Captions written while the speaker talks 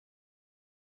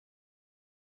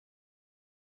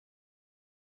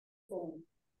Okay,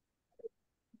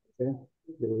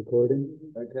 the recording.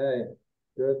 Okay,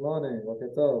 good morning. We're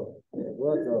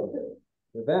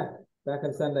back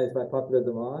on Sundays by popular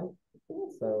demand.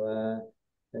 So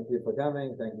thank you for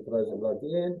coming. Thank you for those who logged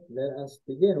in. Let us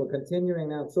begin. We're continuing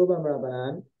now. Tzurba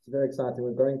Rabbanan. It's very exciting.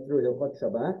 We're going through Hilchot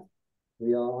Shabbat.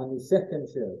 We are on the second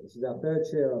shir. This is our third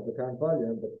shir of the current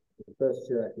volume, but the first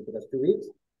shir actually took us 2 weeks.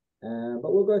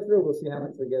 But we'll go through. We'll see how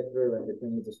much we get through, and if we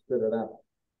need to split it up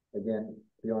again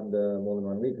beyond more than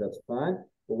 1 week, that's fine.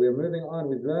 But we're moving on.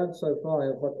 We've learned so far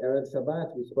Hilchot Erev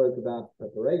Shabbat. We spoke about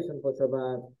preparation for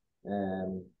Shabbat,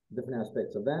 different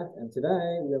aspects of that. And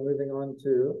today we are moving on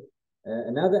to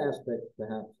another aspect,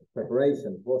 perhaps,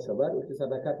 preparation for Shabbat, which is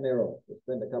Hadlakat Nerot. We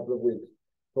spent a couple of weeks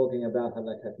talking about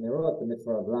Hadlakat Nerot, the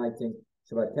mitzvah of lighting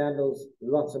Shabbat candles.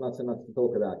 Lots and lots and lots to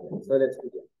talk about here. So let's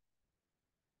begin.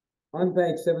 On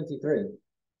page 73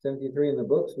 in the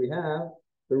books, we have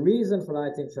the reason for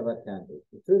lighting Shabbat candles.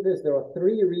 The truth is, there are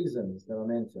 3 reasons that are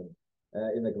mentioned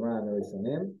in the Gemara and the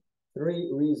Rishonim.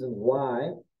 3 reasons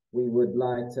why we would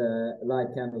light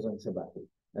candles on Shabbat.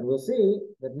 And we'll see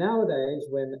that nowadays,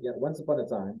 once upon a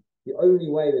time, the only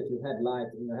way that you had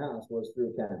light in your house was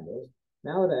through candles.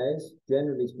 Nowadays,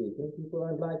 generally speaking, people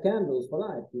don't light candles for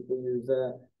light. People use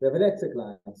they have electric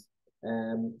lights.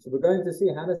 So we're going to see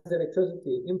how does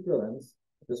electricity influence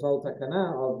this whole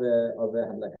takana of the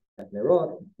Hadlakat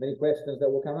Nerot. Many questions that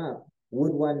will come up.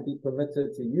 Would one be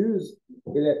permitted to use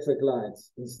electric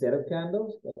lights instead of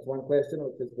candles? That's one question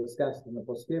which is discussed in the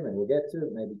poskim, and we'll get to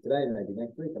it maybe today, maybe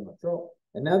next week, I'm not sure.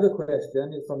 Another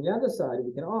question is from the other side.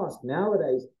 We can ask,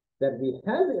 nowadays that we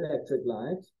have electric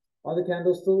lights, are the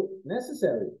candles still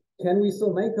necessary? Can we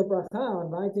still make a bracha on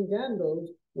lighting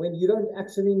candles when you don't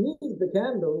actually need the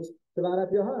candles to light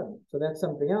up your home? So that's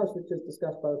something else which is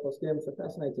discussed by the poskim. So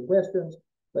fascinating questions,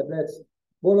 but let's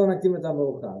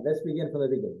begin from the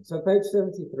beginning. So page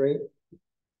 73,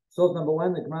 source number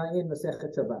 1, the Gemara in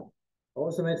Masechet Shabbat. I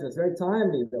also mentioned it's very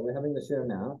timely that we're having the shir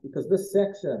now, because this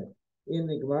section in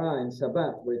the Gemara in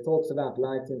Shabbat, where it talks about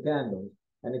lighting candles,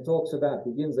 and it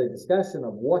begins a discussion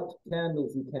of what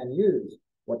candles you can use,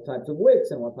 what types of wicks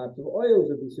and what types of oils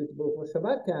would be suitable for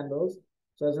Shabbat candles.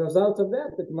 So as a result of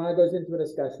that, the Gemara goes into a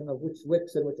discussion of which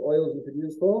wicks and which oils you could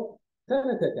use for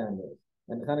Hanukkah candles.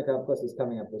 And Hanukkah, of course, is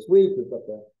coming up this week. We've got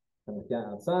the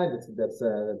Hanukkah outside that's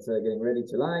getting ready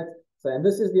to light. So, and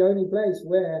this is the only place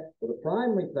where, or the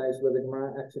primary place where the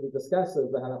Gemara actually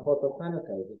discusses the halachot of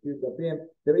Hanukkah.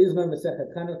 There is no Masechet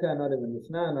Hanukkah, not in the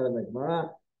Mishnah, not in the Gemara.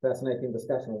 Fascinating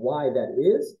discussion why that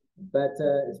is, but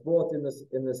it's brought in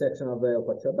the section of the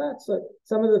Hilchot Shabbat. So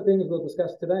some of the things we'll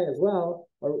discuss today as well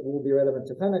will be relevant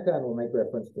to Hanukkah, and we'll make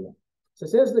reference to them. So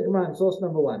says the Gemara in source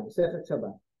number 1, Masechet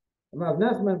Shabbat. Amar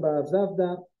Nachman bar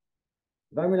Zavda,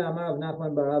 Vamila Amar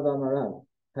Nachman bar Rav Amarav,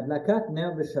 Hadlakat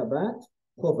Ner b'Shabbat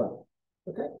Chova.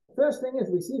 Okay. First thing is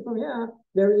we see from here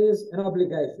there is an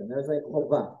obligation. There is a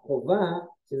chova. Chova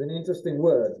is an interesting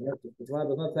word. The Gemara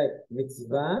does not say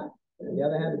mitzvah. On the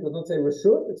other hand, it does not say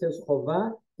reshut. It says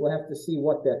chova. We'll have to see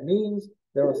what that means.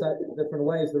 There are different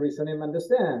ways the Rishonim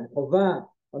understand. Chova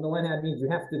on the one hand means you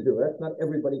have to do it. Not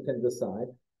everybody can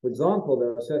decide. For example,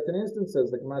 there are certain instances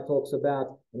the Gemara talks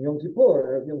about in Yom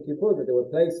Kippur, that there were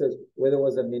places where there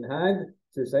was a minhag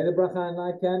to say the bracha and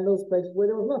light candles, places where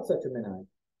there was not such a minhag.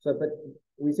 So, but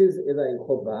we see it is a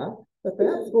chova, but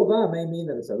perhaps chova may mean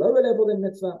that it's a lower level than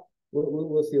mitzvah.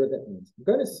 We'll see what that means. I'm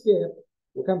going to skip.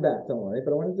 We'll come back, don't worry.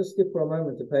 But I wanted to skip for a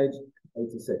moment to page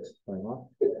 86.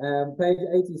 Page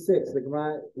 86, the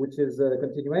Gemara, which is a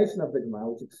continuation of the Gemara,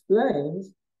 which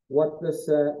explains what this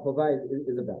chova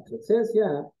is about. So it says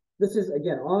here, this is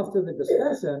again after the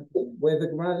discussion where the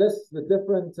Gemara lists the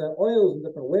different oils and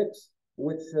different wicks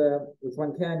which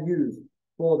one can use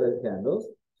for the candles.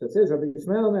 So it says, Rabbi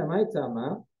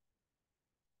Kenigsberg,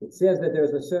 it says that there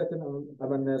is a certain,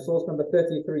 on source number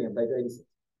 33 on page 86,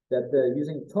 that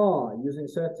using tar, using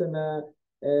certain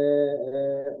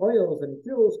oils and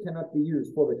fuels cannot be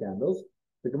used for the candles.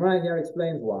 The Gemara here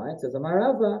explains why. It says,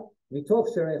 Amarava,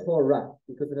 because it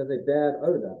has a bad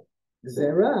odor. If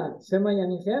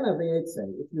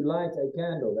you light a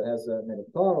candle that has made of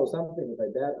tar or something with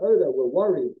a bad odor, we're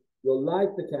worried you'll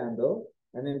light the candle,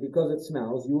 and then because it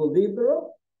smells, you will leave the room.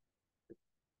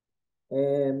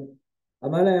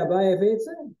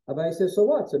 Abai says, so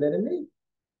what? So let him leave.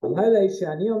 He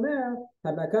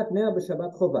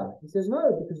says, no,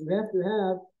 because we have to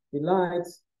have the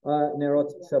lights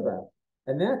Nerot Shabbat.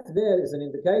 And that there is an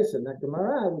indication that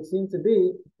Gemara would seem to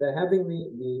be that having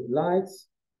the lights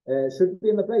should be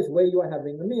in the place where you are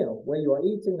having the meal, where you are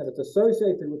eating, that it's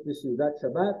associated with this Yudat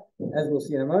Shabbat, as we'll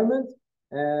see in a moment.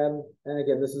 And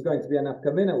again, this is going to be an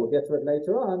afkamina. We'll get to it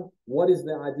later on. What is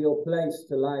the ideal place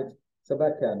to light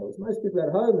Shabbat candles? Most people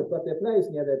at home have got their place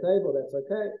near their table. That's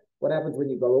okay. What happens when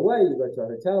you go away? You go to a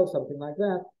hotel, something like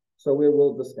that. So we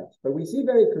will discuss. But we see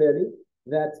very clearly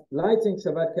that lighting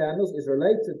Shabbat candles is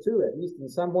related to, at least in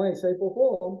some way, shape, or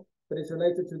form, but it's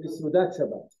related to the Sudat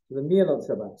Shabbat, to the meal of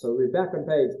Shabbat. So we're back on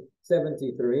page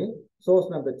 73. Source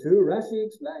number 2, Rashi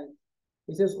explains.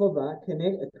 He says, Chova,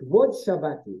 Kvod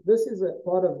Shabbati. This is a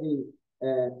part of the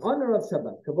honor of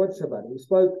Shabbat, Kvod Shabbat. We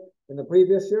spoke in the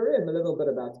previous Shiurim a little bit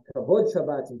about Kvod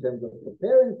Shabbat in terms of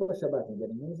preparing for Shabbat and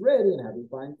getting things ready and having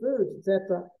fine foods,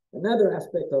 etc. Another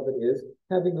aspect of it is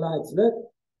having lights lit,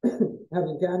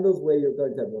 having candles where you're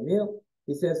going to have your meal.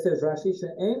 He says Rashi,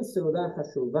 She'en Seudah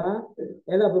Hashuva,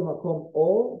 Ela B'makom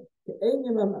Or, Ke'en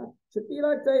Yemama. Should be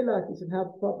like daylight. You should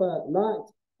have proper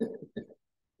light.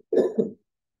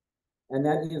 And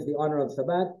that is the honor of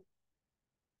Shabbat,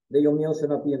 that your meal should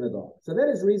not be in the dark. So that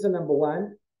is reason number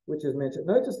 1, which is mentioned.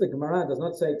 Notice the Gemara does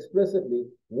not say explicitly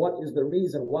what is the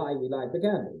reason why we light the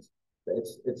candles.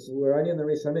 We're only in the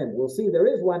Rishonim. We'll see there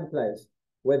is one place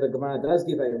where the Gemara does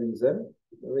give a reason.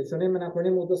 The Rishonim and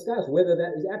Achronim will discuss whether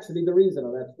that is actually the reason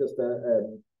or that's just a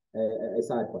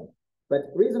side point.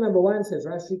 But reason number 1 says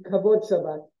Rashi, Kavod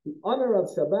Shabbat. The honor of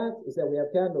Shabbat is that we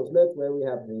have candles lit where we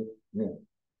have the meal.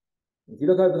 If you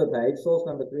look over the page, source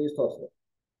number 3 is Tosfot.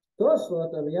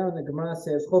 Tosfot over here in the Gemara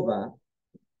says Chova,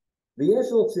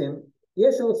 v'yesh rotzim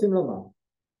lomar.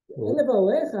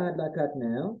 Hadlakat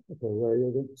Nerot.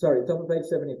 Sorry, top of page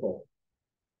 74.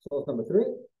 Source number 3.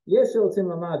 Yesh rotzim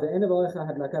lomar de'en levarecha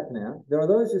hadlakat nerot. There are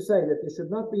those who say that there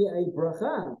should not be a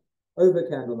bracha over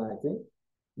candle lighting.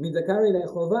 Midakari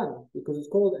le'chova, because it's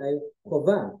called a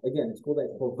chova. Again, it's called a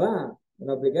chova, an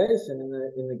obligation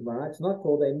in the Gemara. It's not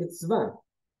called a mitzvah.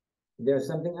 There's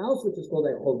something else which is called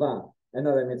a chova, and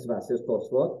not a mitzvah, says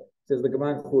Tosfot. Says the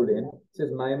Gemara Chulin, says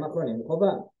Mayim Achronim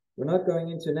chova. We're not going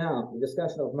into now the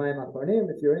discussion of Mayim Achronim.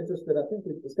 If you're interested, I think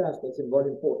we've discussed it's in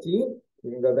volume 14.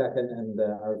 You can go back and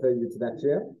I'll refer you to that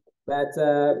chair. But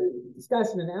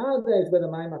discussion in our days whether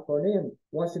Mayim Achronim,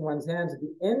 washing one's hands at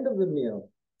the end of the meal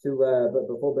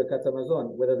before Birkat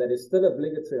Hamazon, whether that is still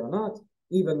obligatory or not.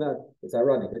 Even though it's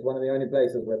ironic, it's one of the only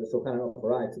places where the Shulchan Aruch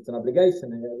writes it's an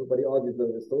obligation, and everybody argues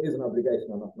whether it still is an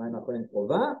obligation or not. Mayim Achronim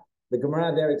chova. The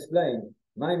Gemara there explained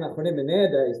Mayim Achronim in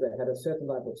their days they had a certain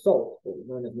type of salt, what was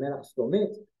known as melach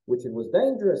stomit, which it was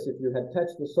dangerous if you had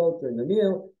touched the salt during the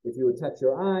meal. If you would touch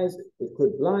your eyes, it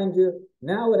could blind you.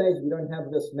 Nowadays we don't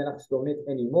have this melach stomit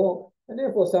anymore, and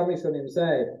therefore some Rishonim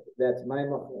say that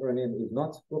Mayim Achronim is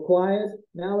not required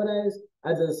nowadays.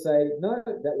 Others say no,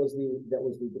 that was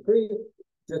the decree.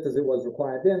 Just as it was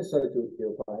required then, so it will be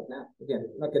required now. Again,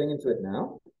 not getting into it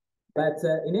now. But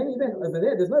in any event, over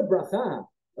there's no bracha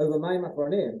over Mayim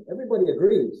Achronim. Everybody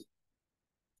agrees.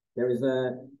 There's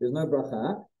no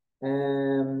bracha.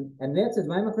 And that says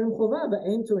Mayim Achronim chova, but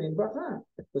ain't to in bracha.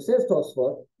 So says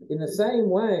Tosfot, in the same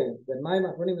way that Mayim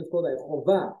Achronim is called a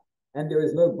chova, and there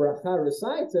is no bracha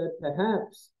recited,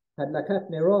 perhaps Hadlakat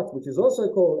Nerot, which is also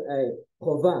called a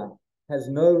chova, has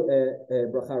no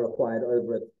bracha required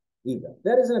over it either.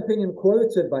 That is an opinion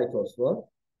quoted by Tosfot.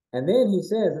 And then he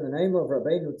says, in the name of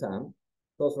Rabbeinu Tam,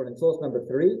 Tosfot in source number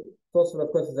 3, Tosfot,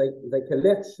 of course, is a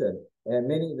collection.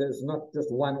 There's not just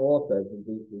one author,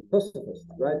 the Tosfos,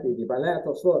 right? The Balei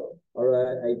Tosfot are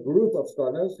a group of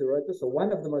scholars who wrote this. So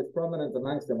one of the most prominent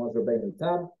amongst them was Rabbeinu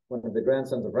Tam, one of the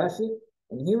grandsons of Rashi.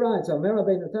 And he writes, Omer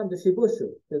Rabbeinu Tam, the Shibushu,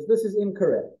 says this is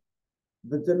incorrect.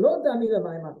 It's not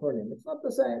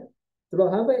the same.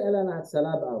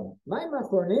 Mayim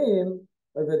Achronim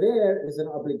over there is an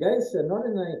obligation, not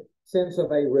in a sense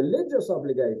of a religious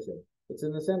obligation. It's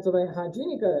in the sense of a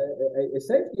hygienic, a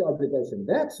safety obligation.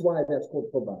 That's why that's called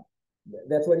chova.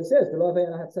 That's what he says.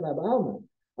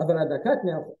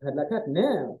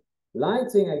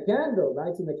 Lighting a candle,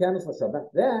 lighting the candles for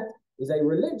Shabbat, that is a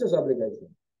religious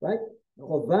obligation, right?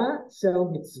 Chova shel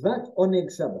mitzvat oneg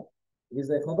Shabbat. It is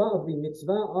the chova of the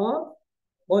mitzvah of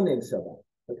oneg Shabbat.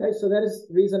 Okay, so that is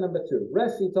reason number 2.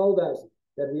 Rashi told us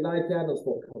that we light candles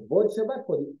for Kavod Shabbat,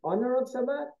 for the honor of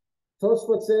Shabbat.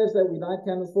 Tosfot says that we light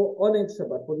candles for Oneg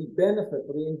Shabbat, for the benefit,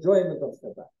 for the enjoyment of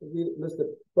Shabbat. We listed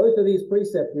both of these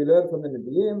precepts. We learned from the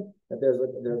Nevi'im that there's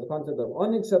a concept of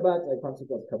Oneg Shabbat, a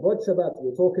concept of Kavod Shabbat.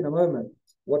 We'll talk in a moment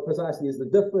what precisely is the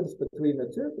difference between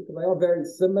the two, because they are very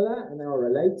similar and they are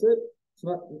related. It's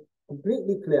not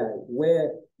completely clear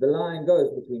where the line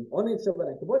goes between Oneg Shabbat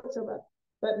and Kavod Shabbat.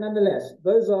 But nonetheless,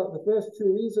 those are the first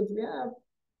 2 reasons we have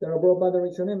that are brought by the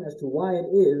Rishonim as to why it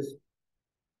is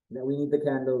that we need the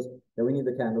candles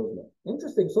lit.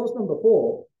 Interesting, source number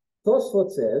 4, Tosfot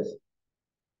says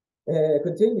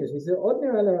Continues. He said, what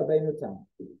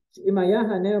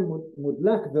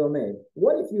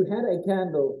if you had a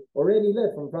candle already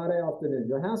lit from Friday afternoon?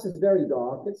 Your house is very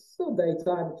dark. It's still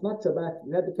daytime. It's not Shabbat.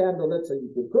 You had the candle lit so you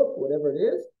could cook, whatever it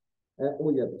is.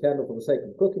 Or you have the candle for the sake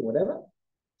of cooking, whatever.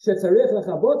 Says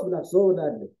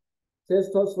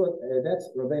Tosfot, that's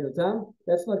Rabbeinu Tam,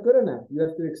 that's not good enough. You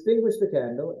have to extinguish the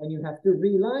candle and you have to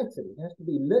relight it. It has to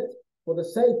be lit for the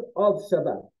sake of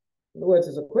Shabbat. In other words,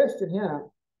 there's a question here.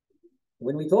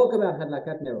 When we talk about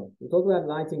Hadlakat Nerot, we talk about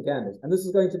lighting candles, and this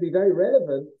is going to be very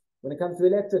relevant when it comes to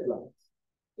electric lights.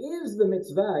 Is the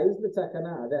mitzvah, is the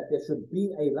takana that there should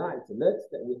be a light lit,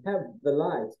 that we have the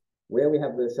light where we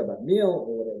have the Shabbat meal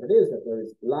or whatever it is, that there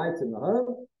is light in the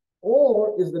home,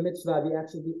 or is the mitzvah the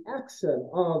action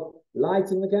of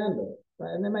lighting the candle?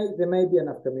 Right? And there may be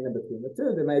enough kamina between the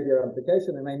two. There may be a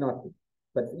ramification, there may not be.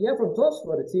 But yeah, from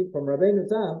Tosfot, it seems from Rabbeinu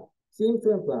Tam, seems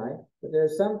to imply that there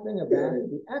is something about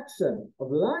the action of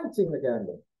lighting the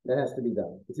candle that has to be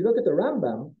done. If you look at the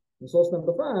Rambam in source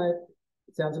number 5,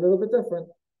 it sounds a little bit different.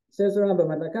 It says the Rambam,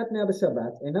 Hadlakat Nerot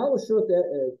b'Shabbat,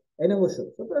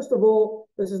 so first of all,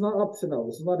 this is not optional.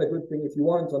 This is not a good thing if you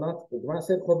want or not. The Gemara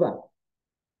said chova.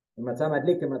 No,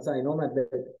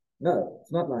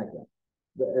 it's not like that.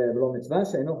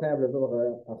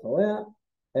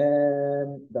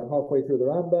 Then halfway through the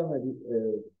Rambam, maybe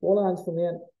 4 lines from the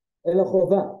end,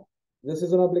 this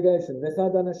is an obligation.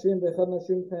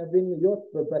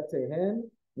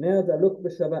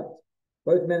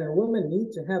 Both men and women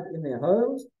need to have in their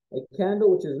homes a candle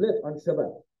which is lit on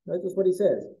Shabbat. Notice what he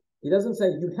says. He doesn't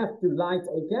say you have to light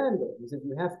a candle. He says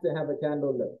you have to have a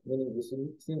candle lit, meaning this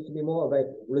seems to be more of a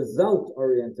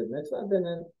result-oriented mitzvah than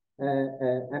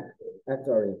an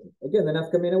act-oriented. Again, the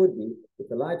nafkamina would be if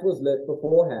the light was lit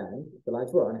beforehand, if the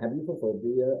lights were on, have you fulfilled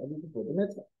the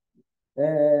mitzvah? So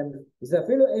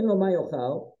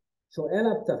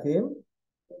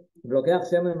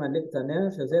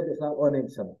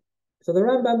the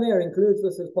Rambam there includes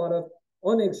this as part of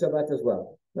Oneg Shabbat as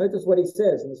well. Notice what he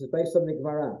says, and this is based on the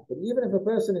Gemara. But even if a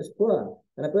person is poor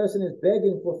and a person is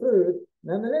begging for food,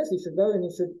 nonetheless he should go and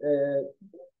he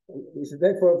should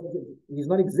beg for. He's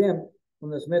not exempt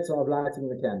from this mitzvah of lighting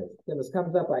the candles. Again, this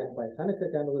comes up by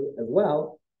Hanukkah candles as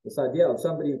well. This idea of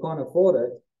somebody who can't afford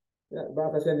it.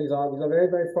 Baruch Hashem, these are very,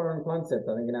 very foreign concepts,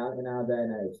 I think, in our day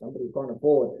and age. Somebody who can't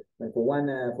afford for one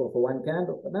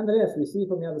candle, but nonetheless, we see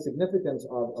from the other significance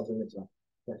of the mitzvah.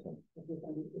 Yes,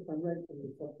 if I'm right, I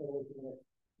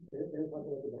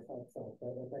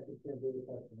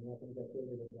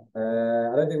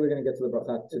don't think we're going to get to the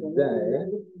bracha today.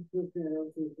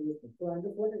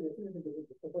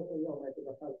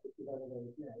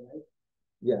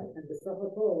 Yeah. And the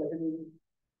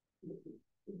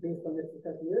based on this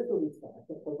discussion, there is no mitzvah.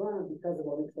 So because of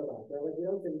Onik Shabbat, right? Like, you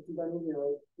don't say mitzvah,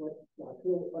 what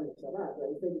Onik Shabbat, right?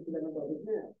 We say mitzvah not Onik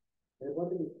now. And if one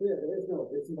thing is clear, there is no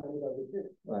mitzvah not Onik now.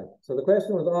 Right. So the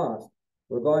question was asked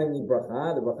regarding the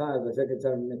bracha. The bracha is the Sheket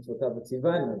Shem Mitzvotav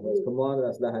Tzivanu, was commanded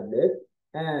as lahadlik,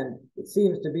 and it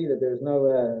seems to be that there is no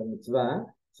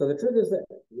mitzvah. So the truth is that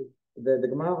the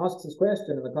Gemara asks this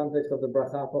question in the context of the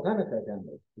bracha for Hanukkah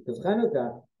candles, because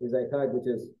Hanukkah is a chag which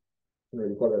is, I don't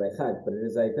really call it a chag, but it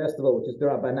is a festival which is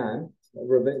d'Rabbanan.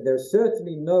 There's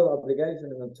certainly no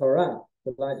obligation in the Torah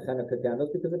to light Hanukkah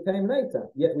candles because it came later.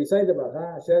 Yet we say the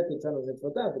bracha, Asher Kitzanu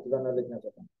Mitzvotav, because I'm not looking at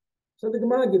it. So the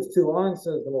Gemara gives 2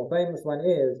 answers. The more famous one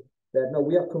is that no,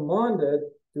 we are commanded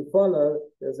to follow.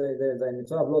 There's a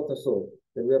mitzvah of lo tasur,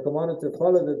 that we are commanded to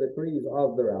follow the decrees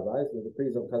of the rabbis, the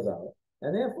decrees of Chazal,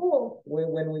 and therefore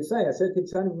when we say Asher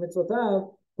Kitzanu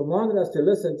Mitzvotav, commanded us to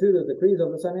listen to the decrees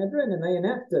of the Sanhedrin, and they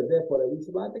enacted, therefore, that we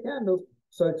should light the candles.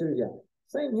 So too here.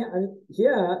 Same here, and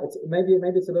here it's maybe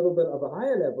it's a little bit of a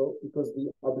higher level because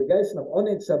the obligation of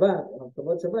Oneg Shabbat and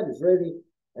Kavod Shabbat is really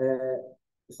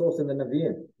sourced in the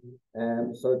Nevi'im.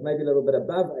 So it may be a little bit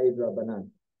above Eid Rabbanan.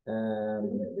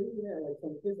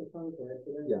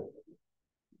 Yeah.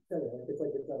 It's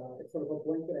like it's sort of a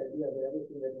blanket idea that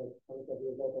everything that comes as a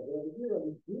result of it. Here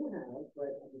we do have,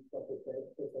 right, on this stuff to say,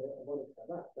 about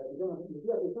Shabbat, right? We don't have, it's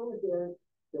not like there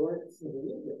aren't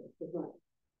Singulier. It's not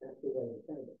actually what it's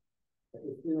kind of.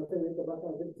 If saying the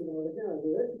Shabbat is to know again,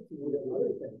 there is Singulier and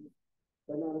other things,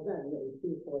 but not of that. We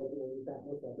see for that.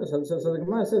 So the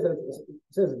Gemara says that it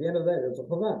says at the end of the day, it's a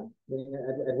chovah. Meaning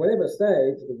at whatever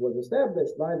stage it was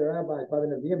established by the rabbi, by the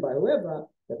Nevi'im, by whoever,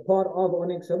 that part of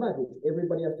Oneg Shabbat, which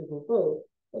everybody has to fulfill,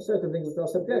 are certain things that are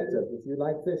subjective. If you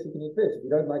like fish, you can eat fish. If you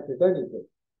don't like fish, don't eat fish.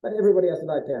 But everybody has to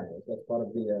light candles. That's part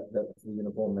of the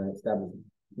uniform establishment.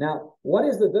 Now, what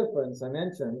is the difference I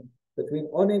mentioned between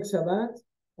Oneg Shabbat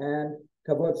and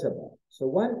Kavod Shabbat? So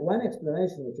one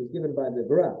explanation which is given by the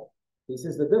Gra He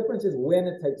says the difference is when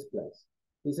it takes place.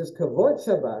 He says, Kavod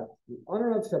Shabbat, the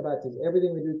honor of Shabbat is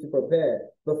everything we do to prepare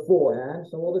beforehand,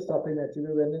 so all the shopping that you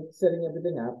do and setting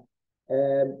everything up.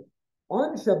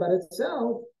 On Shabbat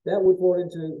itself, that would fall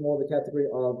into more the category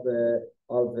of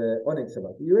Oneg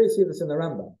Shabbat. You already see this in the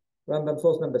Rambam. Rambam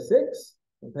source number 6,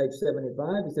 on page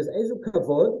 75, he says, Ezu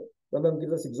Kavod, Rambam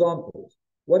gives us examples.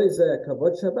 What is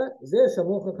Kavod Shabbat? Zeh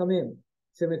Shamor Chachamim,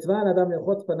 Shemitzvah Adam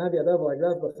Yachot Panav Yadav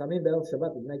V'Raglav B'Chamim Be'el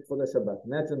Shabbat, make for the Shabbat.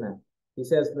 Imagine that. He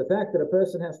says the fact that a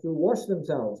person has to wash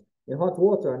themselves in hot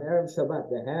water on Erev Shabbat,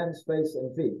 their hands, face,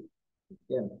 and feet.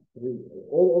 Again,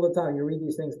 all the time you read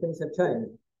these things have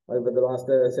changed over the last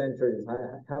centuries.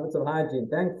 Habits of hygiene,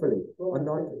 thankfully, are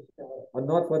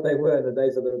not what they were in the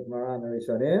days of the Gemara and the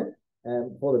Rishonim,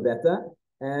 for the better.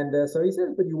 And so he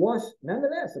says, but you wash,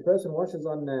 nonetheless, a person washes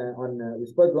on we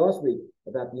spoke last week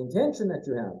about the intention that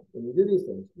you have when you do these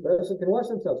things. A person can wash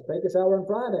themselves, take a shower on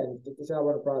Friday and take a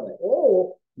shower on Friday.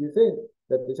 Or you think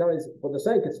that the shower is for the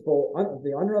sake, it's for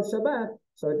the honor of Shabbat,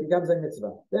 so it becomes a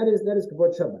mitzvah. That is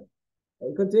Kavod Shabbat.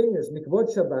 He continues, Mikvod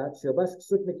Shabbat, Shabash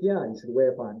Ksut Mikya, you should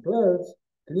wear fine clothes,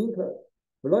 clean clothes.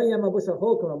 Don't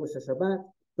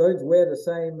wear the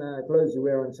same clothes you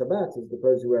wear on Shabbat as the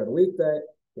clothes you wear on a weekday.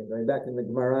 Going back in the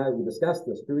Gemara, we discussed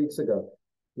this 2 weeks ago.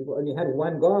 People only had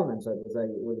one garment, so it was a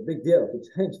big deal to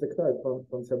change the clothes from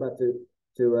Shabbat to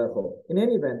Chol. In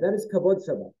any event, that is Kavod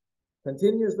Shabbat.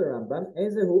 Continues the Rambam,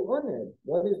 Ezehu Oneg.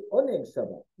 What is Oneg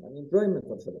Shabbat? An enjoyment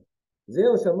of Shabbat.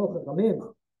 Zeo Shamoch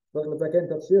Chachamim. צריך לתקן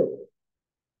את השיעור.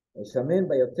 שמן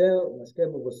ביותר, משקה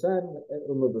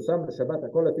מבוסם בשבת,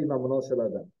 הכל לפי ממונו של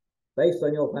אדם. Based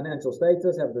on your financial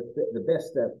status, have the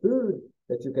best food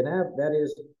that you can have, that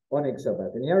is Oneg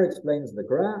Shabbat. And here explains the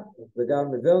Gra, the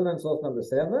Gaon of Vilna, source number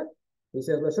 7. He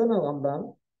says, Lashon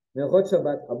al-Rambam, Hilchot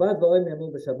Shabbat, Abad Dvarim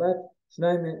Yamim b'Shabbat,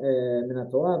 Shnai min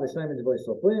HaTorah, v'Shnai min Dvorei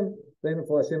Sofrim, v'Im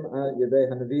Meforashim al Yedei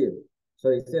HaNeviim.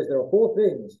 So he says there are 4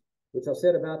 things which are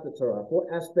said about the Torah,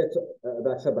 4 aspects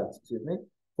about Shabbat,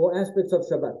 4 aspects of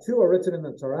Shabbat. 2 are written in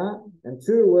the Torah, and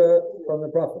 2 were from the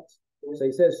prophets. So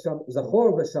he says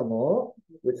Zachor v'Shamor,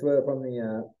 which were from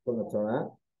the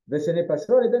Torah. V'Sheni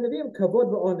Pashor Yedei Neviim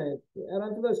Kavod v'Oneg. Add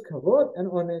on to those Kavod and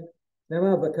Oneg.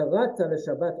 Nema v'Karata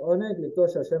l'Shabbat Oneg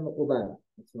l'Tosh Hashem Mekubal.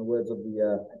 It's in the words of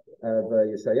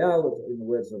Yeshayahu, in the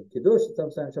words of Kiddush.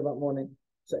 Some say Shabbat morning.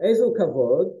 So Ezel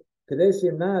Kavod Kadei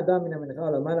Shimna Adam Min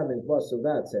HaMincha L'Mala Min K'vah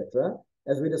Suda, etc.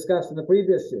 As we discussed in the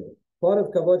previous year, part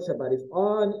of Kavod Shabbat is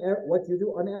on what you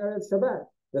do on Erev Shabbat.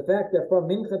 The fact that from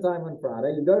Mincha time on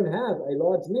Friday, you don't have a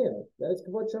large meal. That is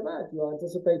Kavod Shabbat. You are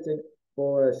anticipating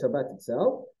for Shabbat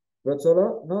itself. And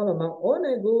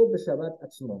Oneg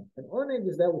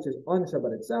is that which is on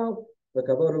Shabbat itself. The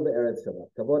Kavod be'erev Shabbat.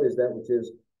 Kavod is that which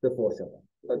is before Shabbat.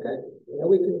 Okay? Now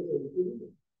we can...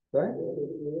 Sorry?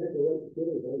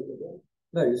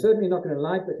 No, you're certainly not going to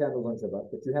light the candles on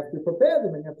Shabbat, but you have to prepare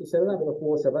them and you have to set it up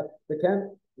before Shabbat. The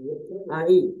candle,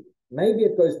 i.e., maybe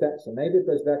it goes back to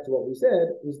what we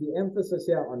said. Is the emphasis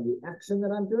here on the action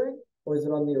that I'm doing, or is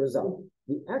it on the result?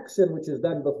 The action which is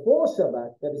done before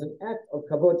Shabbat, that is an act of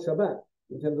Kavod Shabbat,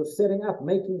 in terms of setting up,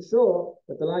 making sure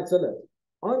that the lights are lit.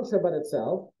 On Shabbat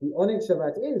itself, the Oneg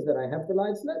Shabbat is that I have the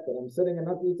lights lit, that I'm sitting and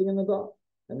not eating in the dark.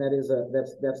 And that is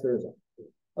that's the result.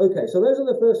 Okay, so those are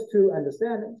the first 2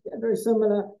 understandings. They're very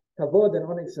similar, Kavod and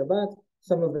Oneg Shabbat,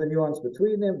 some of the nuance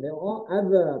between them. There are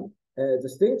other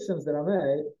distinctions that are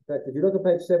made. In fact, if you look at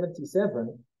page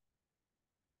 77,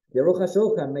 the Aruch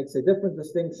HaShulchan makes a different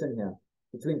distinction here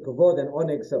between Kavod and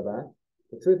Oneg Shabbat.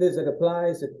 The truth is it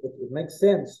applies, it makes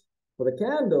sense. For the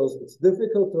candles, it's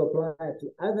difficult to apply it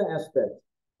to other aspects,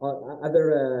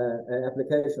 other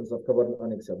applications of Kavod and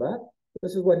Oneg Shabbat.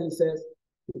 This is what he says.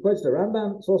 He quotes the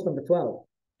Rambam, source number 12.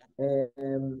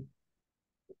 And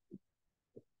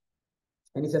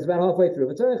he says about halfway through,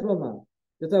 in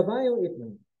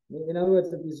other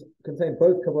words, that these contain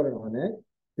both Kavod and Oneg.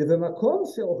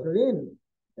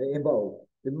 In bold.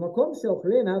 Very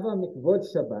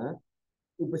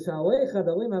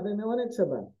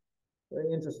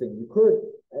interesting. You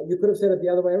could have said it the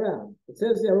other way around. It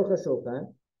says the Aruch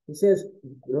HaShulchan, he says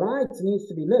light needs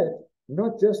to be lit,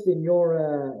 not just in your,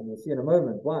 and you'll see in a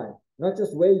moment why, not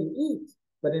just where you eat,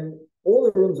 but in all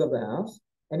the rooms of the house.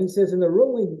 And he says in the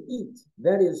room where you eat,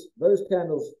 that is, those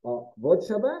candles are Kavod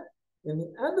Shabbat. In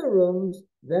the other rooms,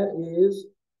 that is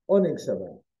Oneg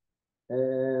Shabbat.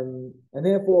 And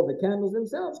therefore, the candles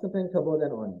themselves contain Kavod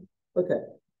and Oneg. Okay,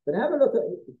 but have a look at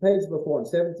the page before, on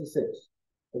 76.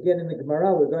 Again, in the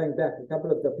Gemara, we're going back a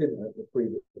couple of the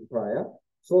prior.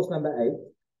 Source number 8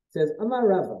 says, Amar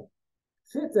Rava,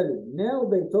 Shitali, Nel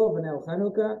Beitov and El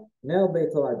Chanukah, Nel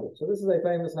Beitov Aduk. So this is a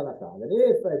famous halakha. That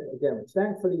if, again, which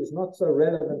thankfully is not so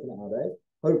relevant nowadays,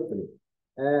 hopefully.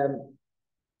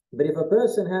 But if a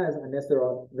person has, unless there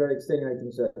are very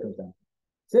extenuating circumstances,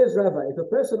 says Rava, if a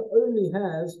person only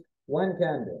has one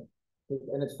candle,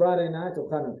 and it's Friday night or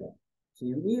Hanukkah, so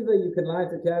you can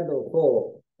light a candle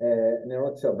for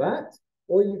Nerot Shabbat,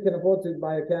 or you can afford to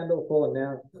buy a candle for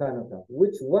now Hanukkah.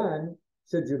 Which one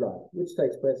should you light? Which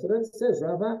takes precedence? Says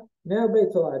Rava, now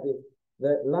Beito Adif.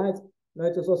 The light,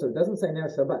 notice also, it doesn't say now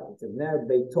Shabbat, it says now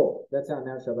Beito. That's how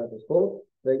now Shabbat is called.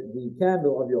 The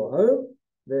candle of your home,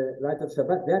 the light of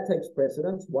Shabbat, that takes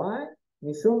precedence. Why?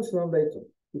 Mishum Shalom Beito.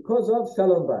 Because of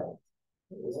Shalom Bayit.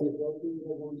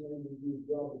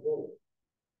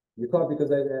 You can't, because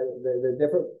they're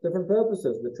different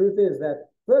purposes. The truth is that,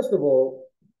 first of all,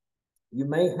 you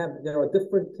may have, there are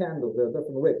different candles, there are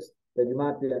different wicks that you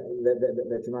might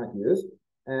that you might use.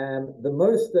 And the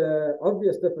most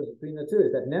obvious difference between the two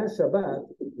is that now Shabbat,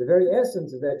 the very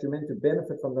essence is that you're meant to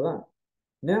benefit from the light.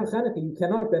 Now Hanukkah, you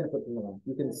cannot benefit from the light.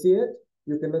 You can see it,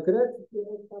 you can look at it.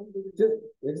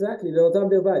 Exactly, you can't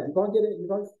get it. You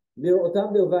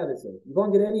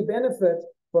can't get any benefit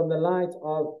from the light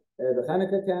of the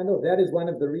Hanukkah candle. That is one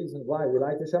of the reasons why we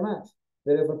light the shamash.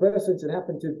 That if a person should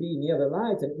happen to be near the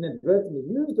light and inadvertently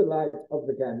use the light of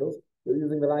the candles, you're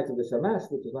using the light of the shamash,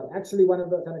 which is not actually one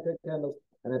of the Hanukkah candles,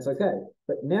 and that's okay.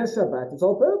 But now Shabbat, its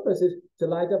whole purpose is to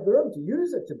light up the room, to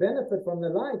use it, to benefit from the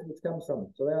light which comes from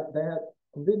it. So they have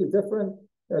completely different.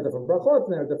 There are different brachot,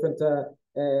 and there are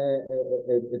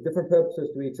different purposes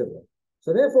to each of them.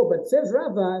 So therefore, but says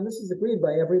Rava, and this is agreed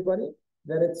by everybody,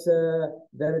 that it's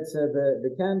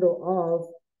the candle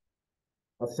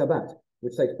of Shabbat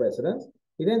which takes precedence.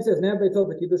 He then says, now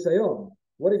Beitov Kiddush Hayom.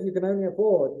 What if you can only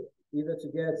afford either to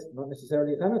get, not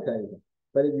necessarily Hanukkah even,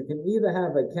 but you can either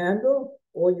have a candle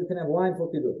or you can have wine for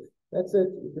Kiddush. That's it.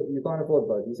 You can't afford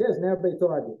both. He says, now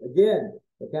Beitov. Again,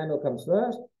 the candle comes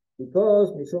first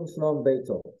because Mishum Shlom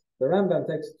Beitov. The Rambam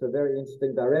takes it to a very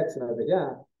interesting direction over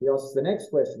here. He asks the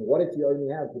next question: what if you only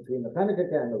have between the Hanukkah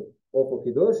candle or for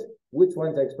Kiddush? Which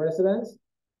one takes precedence?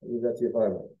 Leave that to your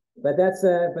father. But that's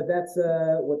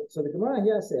what. So the Gemara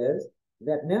here says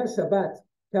that now Shabbat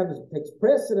takes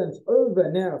precedence over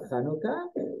now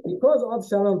Chanukah because of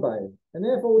Shalom Bayit, and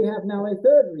therefore we have now a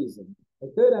third reason, a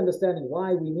third understanding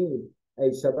why we need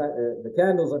a Shabbat, the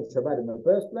candles on Shabbat in the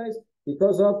first place,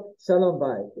 because of Shalom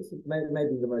Bayit. This is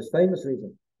maybe the most famous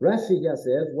reason. Rashi here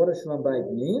says, what does Shalom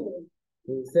Bayit mean?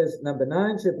 He says, number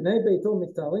 9, Shepnei Beito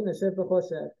Miktarin Hashem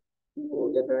V'Choshech.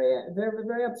 People get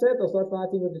very upset. They'll start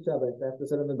fighting with each other. They have to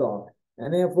sit in the dark.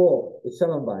 And therefore, it's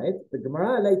Shalom Bayit. The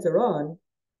Gemara later on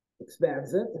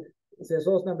expands it. It says,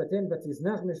 source number 10,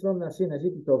 Vatiznach Mishlom Nafshi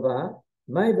Najiti Tova.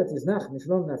 My Vatiznach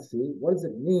Mishlom Nafshi. What does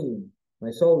it mean? My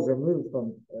soul is removed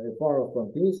from far off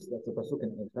from peace. That's the pasuk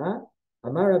in Echa.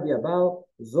 Amar Rabbi Abal,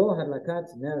 Zo Hadlakat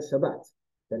Nerot Shabbat.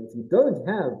 That if you don't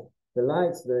have the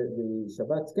lights, the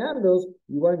Shabbat candles,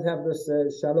 you won't have this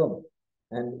Shalom.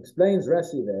 And explains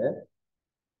Rashi there,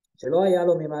 שלא היה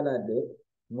לו ממה להדליק,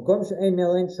 במקום שאין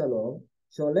נר אין שלום,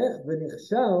 שהולך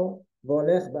ונכשל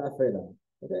והולך באפלה.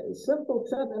 Okay, simple,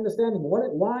 short understanding.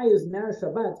 Why is Ner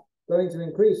Shabbat going to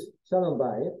increase Shalom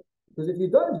Bayit? Because if you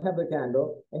don't have the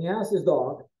candle and your house is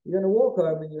dark, you're going to walk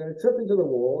home and you're going to trip into the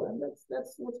wall, and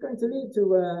that's what's going to lead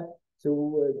to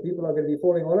people are going to be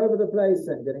falling all over the place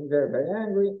and getting very, very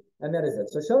angry, and that is it.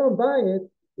 So Shalom Bayit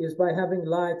is by having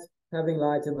light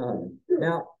in the home.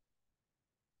 Now,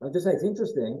 I'll just say it's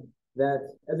interesting that,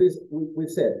 at least we've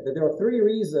said that there are 3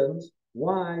 reasons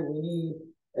why we need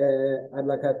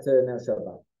Hadlakat Nerot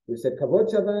Shabbat. We've said Kavod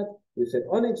Shabbat, we've said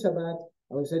Oneg Shabbat,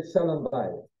 and we've said Shalom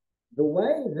Bayit. The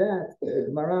way that the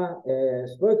Gemara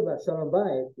spoke about Shalom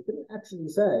Bayit, it didn't actually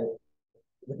say,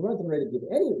 the Gemara didn't really give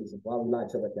any reason why we light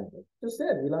Shabbat candles. It just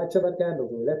said we light Shabbat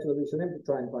candles, and we left to the Rishonim to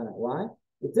try and find out why.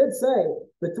 It did say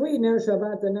between Ner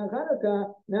Shabbat and Ner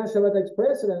Hanukkah, Ner Shabbat takes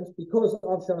precedence because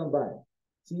of Shalom Bayit.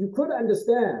 So you could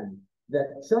understand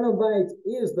that Shalom Bayit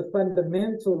is the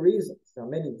fundamental reason. Now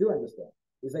many do understand.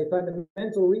 Is a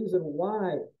fundamental reason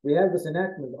why we have this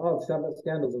enactment of Shabbat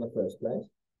candles in the first place.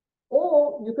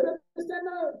 Or you could understand,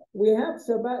 no, we have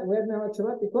Shabbat, we have Nerot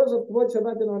Shabbat because of Kvod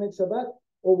Shabbat and Oneg Shabbat,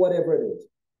 or whatever it is.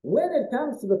 When it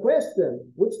comes to the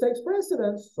question which takes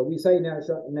precedence, so we say Ner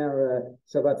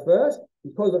Shabbat first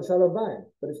because of Shalom Bayit,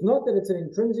 but it's not that it's an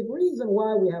intrinsic reason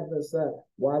why we have this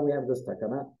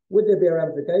takana. Would there be a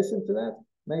ramification to that?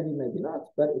 Maybe, maybe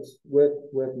not, but it's worth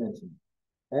mentioning.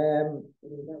 You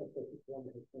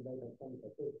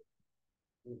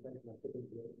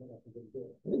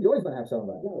always want to have Shalom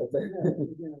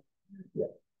Bayit.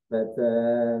 Yeah, but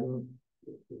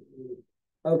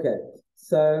okay.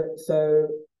 So,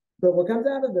 but what comes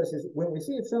out of this is when we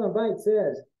see if Shalom Bayit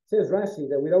says Rashi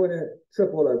that we don't want to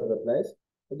trip all over the place,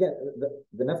 again,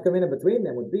 the nafkamina between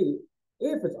them would be,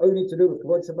 if it's only to do with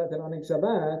Kavod Shabbat and Oneg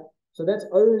Shabbat, so that's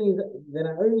only, then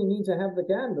I only need to have the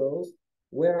candles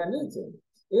where I'm eating.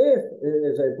 If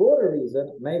there's a broader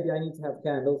reason, maybe I need to have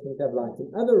candles, need to have light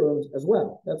in other rooms as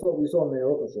well. That's what we saw in the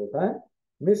Nerot Shulchan.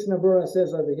 Mishnah Berurah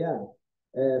says over here,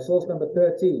 source number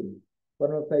 13,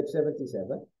 bottom of page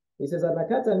 77. He says,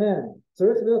 Hadlakat Nerot,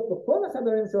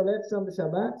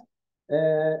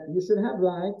 you should have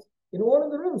light in all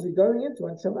of the rooms you're going into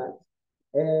on Shabbat.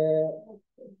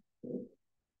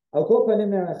 At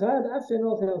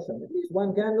least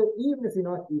one candle, even if you're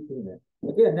not eating there.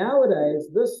 Again, nowadays,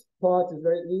 this part is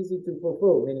very easy to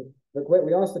fulfill, meaning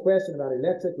we asked the question about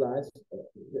electric lights,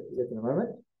 in a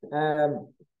moment.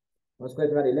 Asked a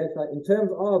question about electric light. In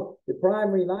terms of the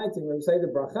primary lighting, when we say the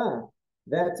bracha,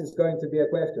 that is going to be a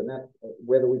question, that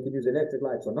whether we can use electric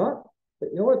lights or not.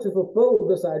 But in order to fulfill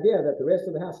this idea that the rest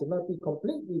of the house should not be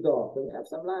completely dark, that we have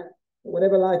some light,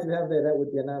 whatever light you have there, that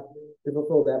would be enough to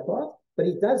fulfill that part. But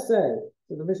he does say,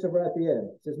 to the Mishnah Berurah at the end,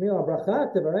 it says,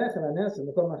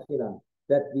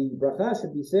 that the bracha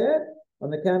should be said on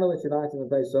the candle that you light in the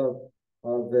place of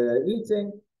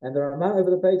eating, and the Ramah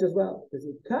over the page as well. So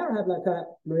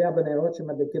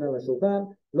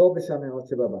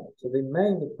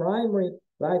the primary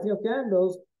lighting of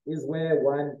candles is where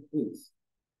one eats.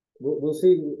 We'll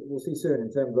see soon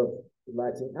in terms of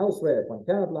lighting elsewhere. If one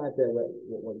cannot light there,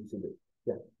 what you should do.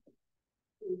 Yeah.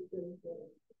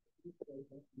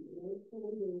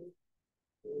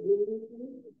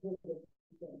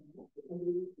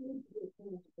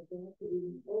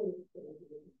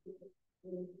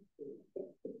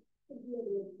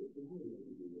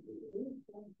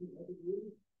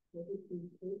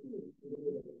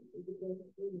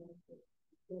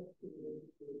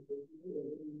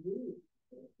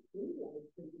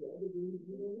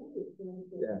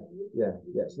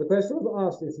 Yeah. So the question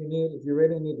was asked if you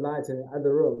really need light in the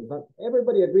other room, but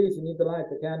everybody agrees you need to light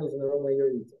the candles in the room where you're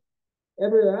eating.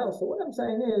 Everywhere else. So what I'm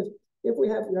saying is, if we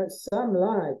have some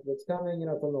light that's coming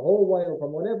from the hallway or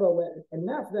from whatever,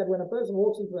 enough that when a person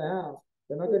walks into the house,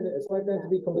 it's not going to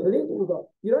be completely dark.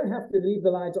 You don't have to leave the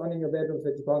lights on in your bedroom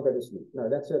so that you can't go to sleep. No,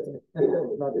 that's certainly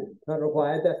not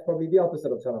required. That's probably the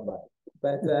opposite of Shalom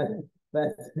Bayit.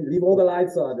 But leave all the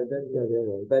lights on.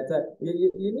 But you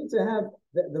need to have,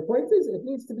 the point is, it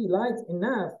needs to be light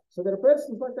enough so that a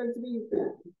person's not going to be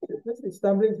literally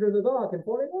stumbling through the dark and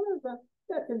falling over.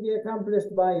 That can be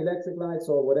accomplished by electric lights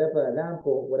or whatever, a lamp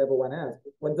or whatever one has.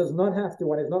 One does not have to,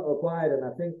 one is not required, and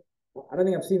I don't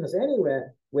think I've seen this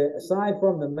anywhere, where aside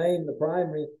from the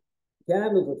primary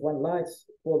candles which one lights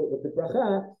with the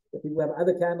bracha, if people have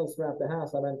other candles throughout the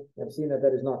house, I've seen that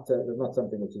is not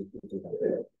something which is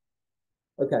done.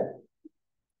 Okay,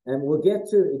 and we'll get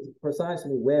to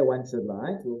precisely where one should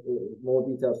light. More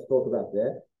details to talk about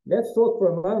there. Let's talk for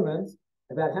a moment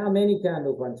about how many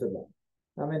candles one should light.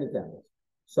 How many candles?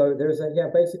 So there's a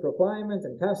basic requirement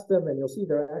and custom, and you'll see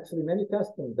there are actually many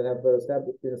customs that have been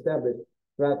established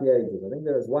throughout the ages. I think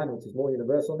there is one which is more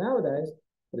universal nowadays,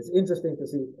 but it's interesting to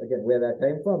see again where that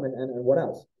came from and what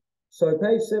else. So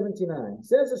page 79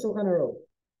 says the Shulchan Aruch.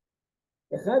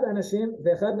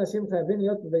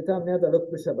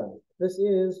 This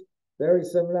is very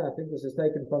similar. I think this is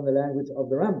taken from the language of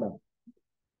the Rambam.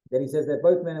 Then he says that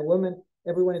both men and women,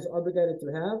 everyone is obligated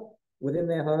to have within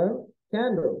their home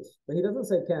candles. But he doesn't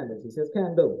say candles, he says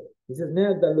candle. He says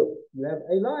ner daluk. You have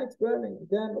a light burning, a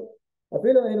candle.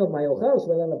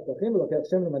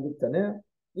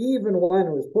 Even one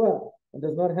who is poor and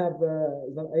does not have,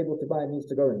 is not able to buy, needs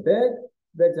to go in bed.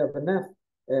 Begs to have enough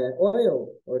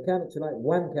oil or a candle to light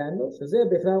one candle.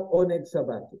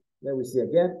 There we see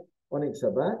again oneg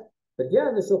Shabbat. But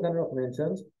here the Shulchan Aruch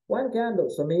mentions one candle.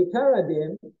 So meikar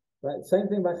adin, right? Same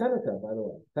thing by Chanukah, by the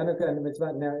way. Chanukah and the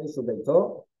mitzvah ner ishu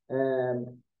beito.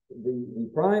 The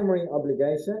primary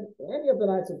obligation, any of the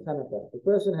nights of Chanukah, the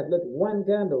person had lit one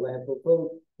candle, they had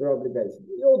fulfilled their obligation.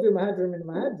 We all do Mahadrim and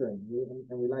Mahadrim,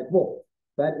 and we light more.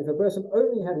 But if a person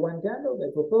only had one candle,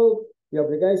 they fulfilled the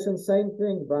obligation. Same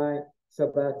thing by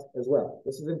Shabbat as well.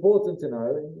 This is important to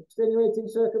know in extenuating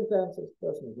circumstances. The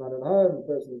person is not at home, the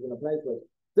person is in a place where it's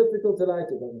difficult to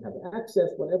light it, doesn't have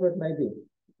access, whatever it may be.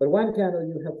 But one candle,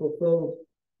 you fulfilled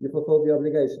the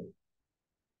obligation.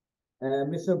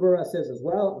 Mishnah Berurah says as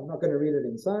well, I'm not going to read it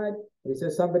inside, but he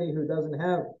says somebody who has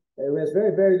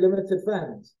very, very limited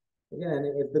funds. Again,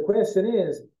 if the question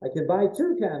is, I can buy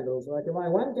two candles, or I can buy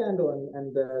one candle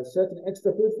and certain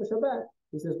extra food for Shabbat,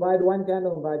 he says, buy the one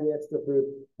candle and buy the extra food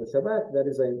for Shabbat. That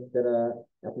is an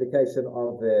application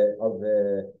of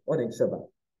the oneg Shabbat.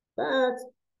 But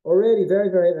already very,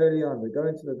 very early on, we go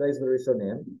into the days of the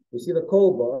Rishonim, we see the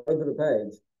kolba over the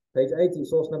page. page 80,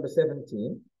 source number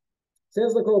 17.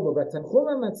 Says the Kolba, but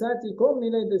Tanchuma Matzati Kol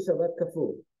Milei de Shabbat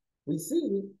Kafur. We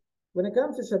see when it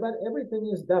comes to Shabbat, everything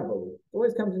is double. It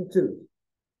always comes in two.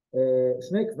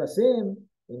 Shnei Kvasim,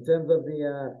 in terms of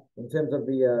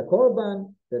the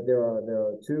Korban, that there are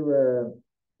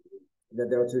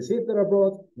two sheep that are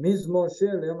brought. Mizmor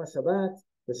Shir Yom Shabbat.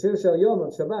 The Shir Shel Yom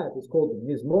of Shabbat is called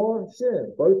Mizmor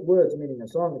Shir. Both words meaning a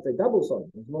song. It's a double song.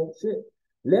 Mizmor Shir.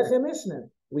 Lechem Mishnah.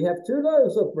 We have 2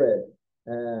 loaves of bread.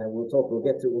 We'll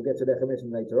get to Lechem Mishnah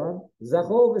later on.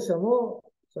 Zachor v'Shamor.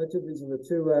 So these are the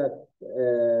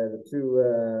two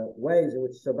ways in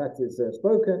which Shabbat is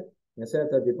spoken.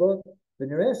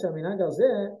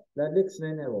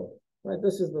 Right,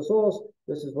 this is the source.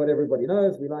 This is what everybody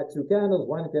knows. We light 2 candles.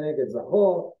 One keneged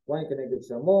Zachor, one keneged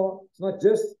Shamor. It's not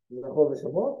just Zachor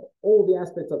v'Shamor. All the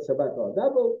aspects of Shabbat are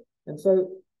double, and so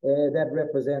that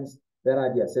represents that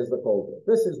idea. Says the Kolber.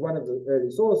 This is one of the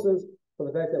early sources for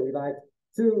the fact that we light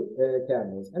 2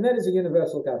 candles, and that is a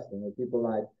universal custom that people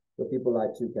light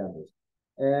 2 candles.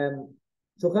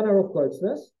 Shulchan Aruch quotes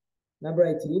this. Number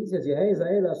 18 says, Yehei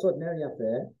Zayeh Lasot Ner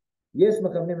Yafeh. Yes,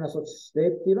 Machavnim Lasot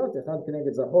Shtei Ptilot, Echad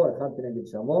Keneged Zachor, Echad Keneged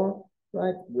Shamor.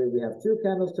 Right, we have 2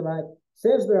 candles to light.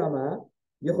 Says the Rama,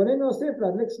 Yecholim Nosif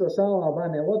Ladlik Shlosha or Arba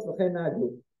Nerot V'chein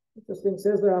Nagu. Interesting.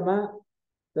 Says the Rama,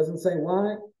 doesn't say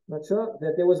why. Not sure,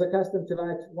 that there was a custom to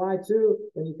light why 2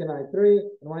 when you can light 3,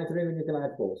 and why 3 when you can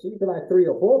light 4. So you can light 3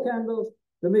 or 4 candles.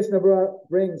 The Mishnah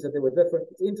brings that they were different.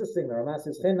 It's interesting. The Rama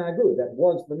says Chen Nagu, that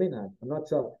was the minhag. I'm not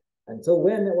sure until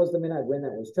when it was the minhag, when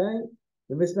that was changed.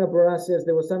 The Mishnah Berurah says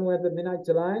there was somewhere the minhag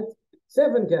to light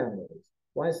 7 candles.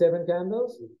 Why 7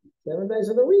 candles? 7 days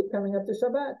of the week coming up to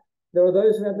Shabbat. There are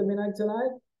those who have the minhag to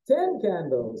light 10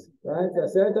 candles, right? And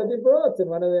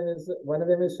one of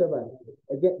them is Shabbat.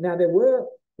 Again, now there were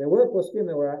poskim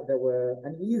that were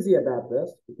uneasy about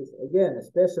this because again,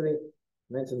 especially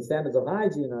mentioned standards of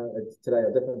hygiene today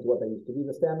are different to what they used to be.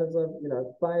 The standards of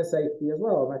fire safety as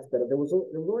well are much better. There was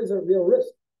always a real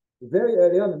risk. Very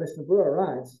early on, the Mishnah Berurah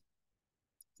writes,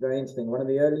 it's very interesting. One of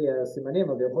the earlier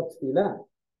simanim of the Hilchot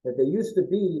that there used to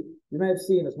be, you may have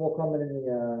seen, it's more common in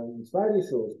the Sephardi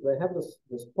shuls. They have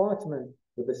this parchment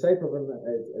with the shape of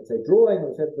it's a drawing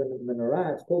of the shape of a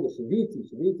menorah. It's called the Shiviti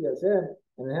Hashem,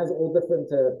 and it has all different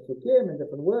psukim and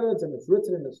different words, and it's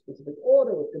written in a specific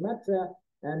order with gematria.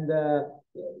 And the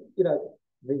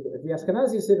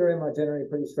Ashkenazi Siddurim are generally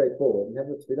pretty straightforward. You have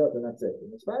the Tefillot and that's it.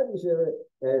 In the Sephardi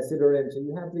Siddurim, so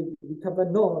you have the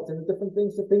kavanot and the different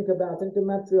things to think about, and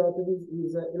gematriot, and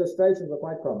these illustrations are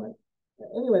quite common.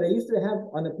 Anyway, they used to have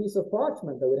on a piece of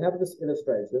parchment, they would have this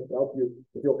illustration to help you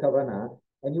with your kavanah,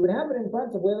 and you would have it in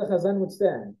front of where the Chazan would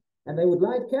stand, and they would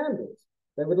light candles.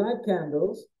 They would light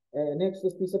candles next to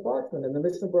this piece of parchment, and the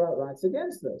Mishnah Berurah writes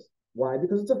against this. Why?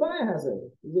 Because it's a fire hazard.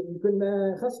 You can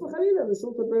chas v'chalila, the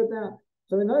shul could burn down.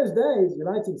 So in those days, you're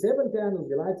lighting 7 candles,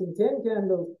 you're lighting 10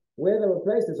 candles. Where they were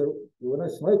placed, there were no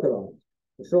smoke alarms,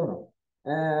 for sure not.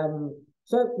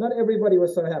 So not everybody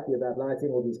was so happy about lighting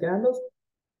all these candles,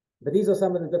 but these are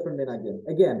some of the different minhagim.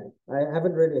 Again, I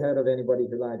haven't really heard of anybody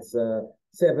who lights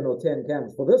 7 or 10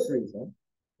 candles for this reason.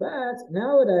 But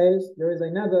nowadays, there is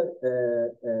another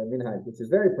minhag, which is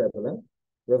very prevalent.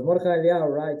 Rav Mordechai Eliyahu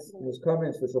writes in his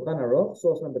comments to Shulchan Aruch,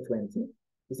 source number 20.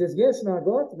 He says, Yesh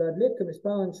nagot v'adlik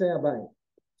k'mispar anshei habayit.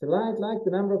 To light like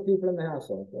the number of people in the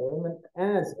household. A woman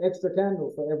adds extra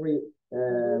candles for every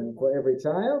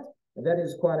child, and that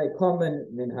is quite a common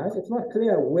minhag. It's not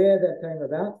clear where that came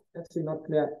about. Actually, not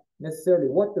clear necessarily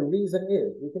what the reason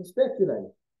is. We can speculate.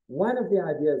 One of the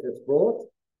ideas that's brought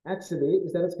actually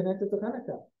is that it's connected to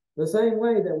Hanukkah. The same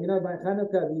way that we know by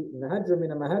Hanukkah, the Mahadrim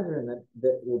in a Mahadrim, that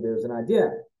there's an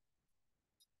idea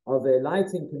of a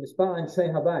lighting K'mispar Anshei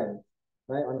Habayit.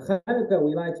 Right? On Hanukkah,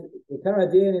 we light, Ikar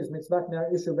Hadin is Mitzvat Ner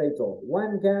Ishu Beito.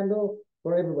 1 candle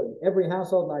for everybody. Every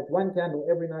household lights 1 candle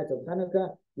every night of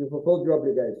Hanukkah. You fulfilled your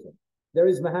obligation. There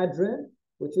is Mahadrim,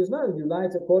 which is no, you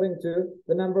light according to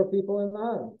the number of people in the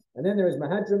home. And then there is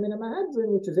Mahadrim in a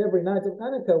Mahadrim, which is every night of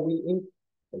Hanukkah we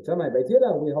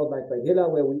hold like Beit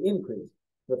Hillel, where we increase.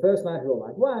 The first night we'll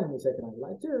light 1, the second night we'll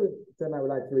light 2, the third night we'll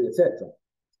light 3, etc.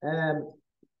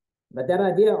 But that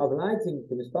idea of lighting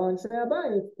the Mispar and Shei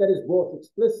Habayit, that is brought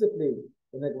explicitly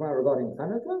in the Gemara regarding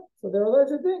Hanukkah. So there are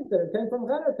those who think that it came from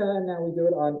Hanukkah, and now we do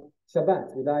it on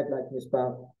Shabbat. We light like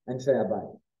Mispar and Shei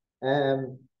Habayit.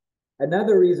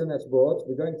 Another reason that's brought,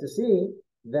 we're going to see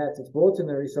that it's brought in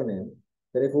the Rishonim,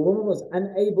 that if a woman was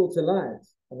unable to light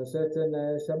on a certain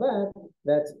Shabbat,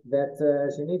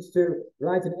 that she needs to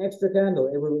light an extra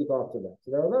candle every week after that.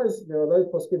 So there are those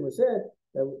poskim who said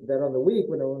that on the week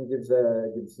when a woman gives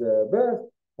birth,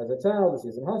 as a child,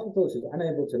 she's in hospital, she's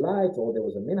unable to light, or there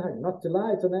was a minhag not to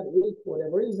light on that week for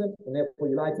whatever reason, and therefore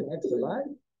you light an extra light.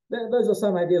 Those are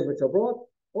some ideas which are brought.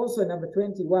 Also, number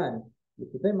 21, I'm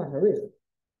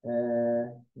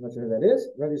not sure who that is.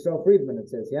 Rabbi Yisrael Friedman, it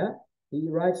says, yeah? He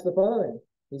writes the following.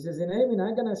 He says, so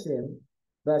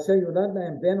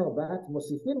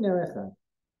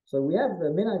we have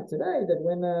the minhag today that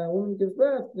when a woman gives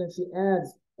birth, then she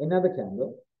adds another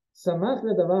candle. There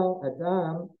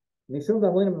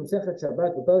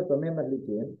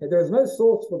is no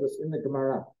source for this in the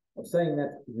Gemara of saying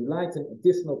that you light an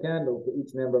additional candle for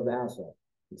each member of the household,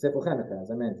 except for Hanukkah,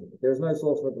 as I mentioned. There is no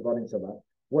source for it regarding Shabbat.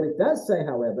 What it does say,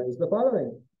 however, is the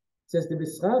following. It says, it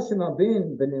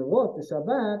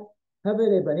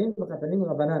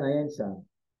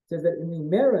says that in the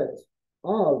merit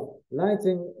of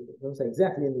lighting, I don't say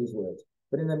exactly in these words,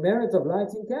 but in the merit of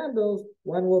lighting candles,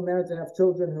 one will merit to have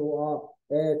children who are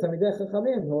Tamidei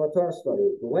Chachamim, who are Torah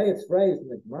studies. The way it's phrased in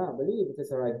the Gemara, I believe, it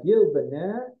says Haragil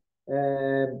B'ner,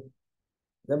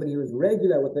 somebody who is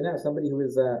regular with the ner, somebody who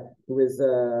is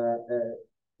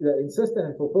insistent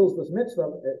and fulfills this mitzvah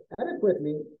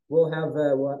adequately, will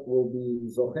be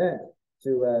zocher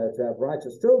to have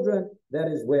righteous children. That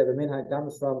is where the minhag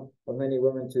comes from, for many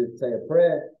women to say a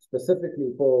prayer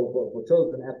specifically for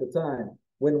children at the time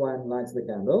when one lights the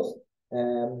candles.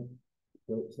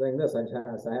 Saying this, I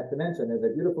have to mention, there's a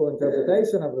beautiful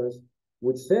interpretation of this,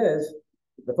 which says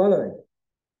the following.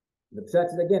 The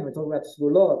pshat is, again, we talk about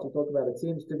shulot, we talk about, it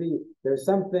seems to be, there's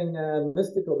something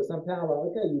mystical, there's some power.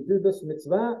 Okay, you do this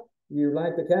mitzvah, you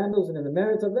light the candles, and in the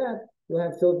merit of that, you'll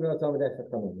have children who are Talmidei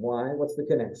Chachamim. Why? What's the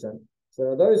connection? So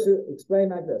there are those who explain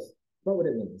like this. It's not what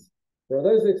it means. There are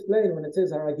those who explain when it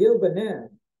says Haragil B'ner,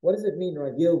 what does it mean,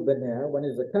 Ragil B'ner? One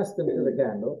is accustomed to the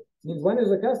candle. It means one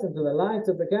is accustomed to the light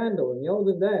of the candle. In the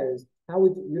olden days,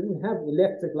 you didn't have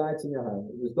electric lights in your home.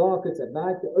 It was dark, it's at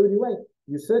night. The only way,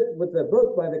 you sit with the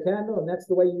book by the candle, and that's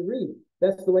the way you read.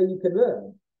 That's the way you can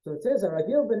learn. So it says,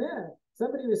 Ragil B'ner,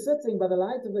 somebody who is sitting by the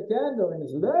light of the candle and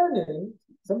is learning,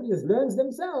 somebody who learns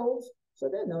themselves, so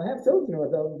then they'll have children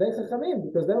with them,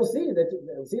 because they'll see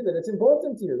that it's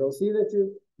important to you. They'll see that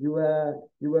you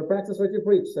practice what you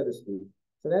preach, so to speak.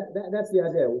 So that's the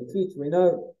idea. We teach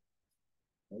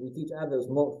others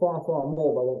far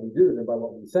more by what we do than by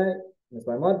what we say. And it's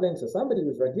by modeling. So somebody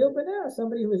who's Ragil B'ner,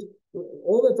 somebody who is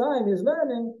all the time is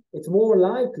learning, it's more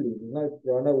likely,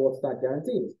 there are no orthodox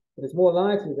guarantees, but it's more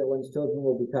likely that one's children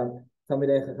will become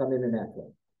Talmidei Chachamim in that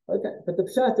way. Okay, but the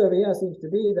pshat over here seems to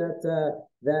be that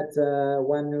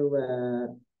one who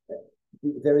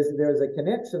there is a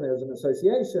connection, there is an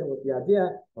association with the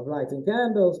idea of lighting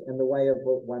candles and the way of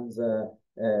one's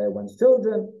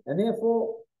children, and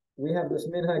therefore we have this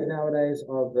minhag nowadays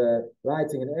of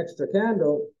lighting an extra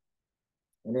candle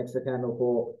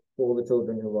for all the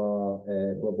children who are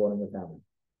born in the family.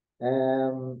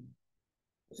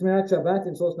 Shmirat Shabbat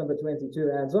in source number 22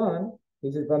 adds on.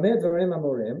 He says,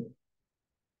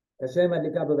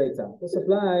 this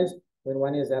applies when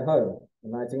one is at home,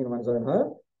 and lighting in one's own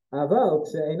home. But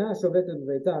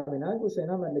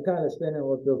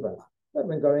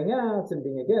when going out and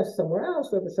being a guest somewhere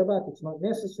else over Shabbat, it's not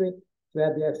necessary to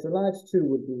add the extra lights. 2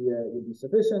 would be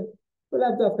sufficient.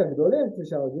 Okay,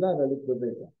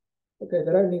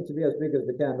 they don't need to be as big as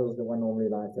the candles that one normally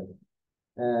lights in.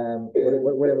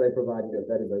 Whatever they provide you with,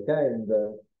 that is okay, and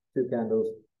 2 candles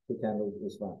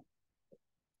is fine.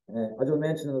 I just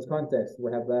mentioned in this context,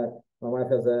 we have my wife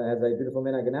has a beautiful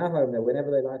minhag in our home that whenever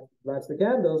they lights the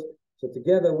candles, so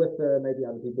together with maybe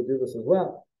other people do this as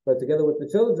well, but together with the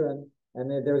children, and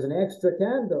there is an extra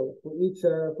candle for each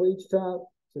child.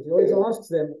 So she always asks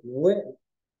them where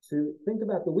to think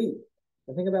about the week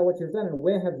and think about what you've done and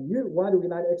why do we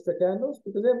light extra candles?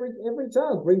 Because every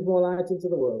child brings more light into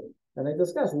the world, and they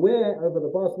discuss where over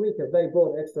the past week have they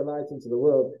brought extra light into the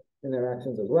world in their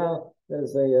actions as well. That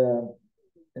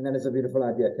is a beautiful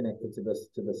idea connected to this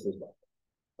as well.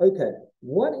 Okay,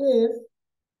 what if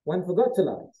one forgot to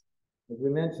light? As we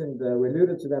mentioned, we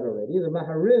alluded to that already. The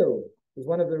Maharil is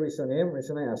one of the Rishonim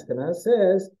Ashkenaz,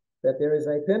 says that there is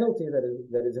a penalty that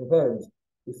is imposed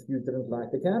if you didn't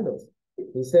light the candles.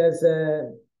 He says,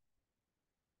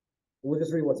 we'll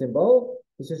just read what's in bold.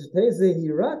 He says, so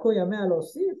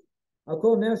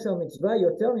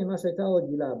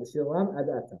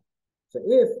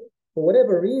if for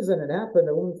whatever reason it happened,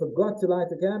 a woman forgot to light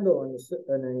the candle on a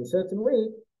certain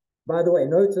week, by the way,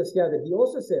 notice here that he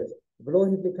also says, he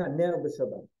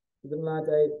didn't light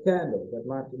a candle. That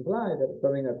might imply that,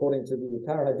 according to the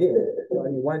Tar Hadin,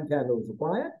 only 1 candle is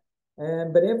required.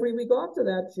 But every week after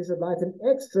that, she should light an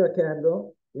extra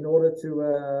candle in order to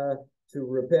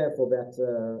repair for that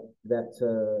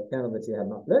candle that she had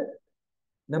not lit.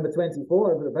 Number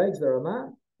 24 over the page, the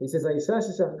Ramah, he says,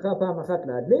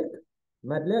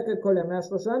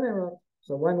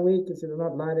 so 1 week she does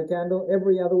not light a candle.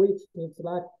 Every other week she needs to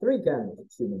light 3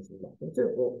 candles. She means she's lighting 2,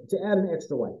 or to add an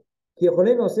extra one. You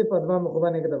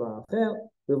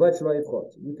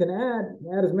can add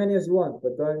as many as you want,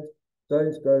 but don't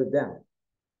go down.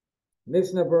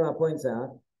 Mishnah Berurah points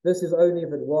out this is only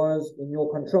if it was in your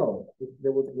control. If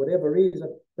there was whatever reason,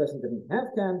 the person didn't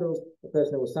have candles, the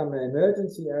person, there was some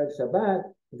emergency Erev Shabbat,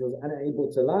 which was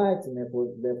unable to light, and therefore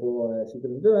she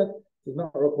couldn't do it. She's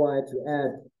not required to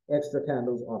add extra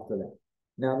candles after that.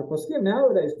 Now the poskim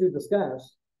nowadays do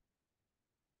discuss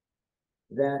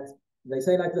that. They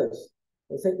say like this.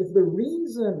 They say if the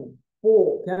reason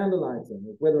for candle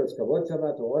lighting, whether it's Kavod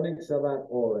Shabbat or Oneg Shabbat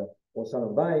or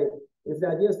Shalom Bayit, if the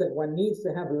idea is that one needs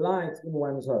to have light in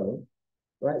one's home,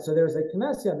 right? So there's a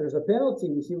knasya, there's a penalty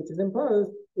we see which is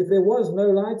imposed if there was no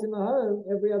light in the home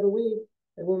every other week.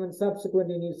 A woman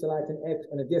subsequently needs to light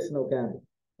an additional candle.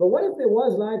 But what if there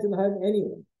was light in the home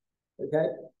anyway? Okay,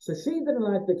 so she didn't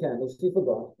light the candles, she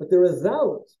forgot, but the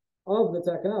result of the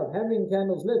takana of having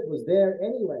candles lit was there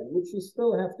anyway. Would she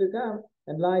still have to come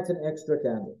and light an extra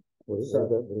candle? What does that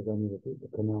mean that the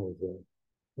canal is there?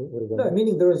 What does that mean?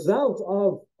 Meaning the result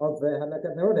of the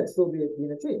Hadlakat Nerot had still been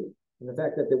achieved in the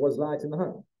fact that there was light in the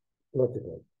home.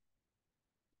 Logically.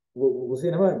 We'll see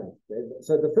in a moment.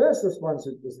 So the first response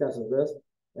discusses this.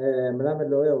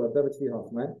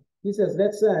 He says,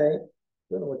 let's say, I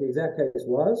don't know what the exact case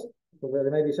was, but there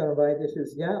may be Shalom Bayit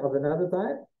issues of another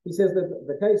type. He says that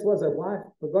the case was a wife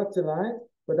forgot to light,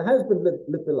 but the husband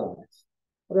lit the lights.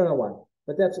 I don't know why,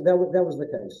 but that was the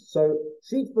case. So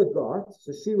she forgot,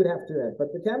 so she would have to add.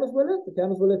 But the candles were lit. The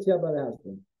candles were lit here by the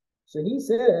husband. So he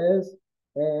says,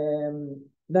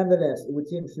 nonetheless, it would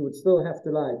seem she would still have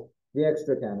to light the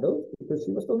extra candles because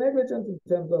she was still negligent in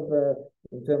terms of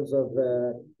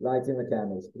lighting the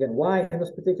candles. Again, why in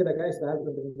this particular case the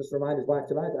husband didn't just remind his wife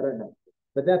to light, I don't know.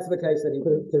 But that's the case that he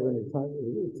could have given it's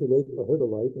too late for her to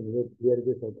light, and he had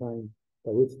additional time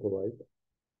by which to light.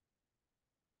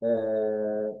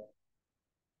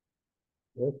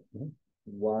 Yes. No?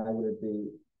 Why would it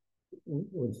be?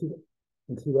 When she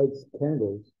lights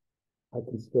candles,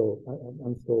 I'm still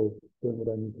doing what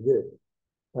I need to do.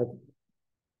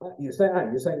 You're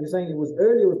saying it was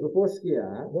earlier, it was before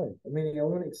Shkia, right? Meaning a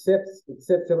woman accepts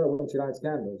Shabbat when she lights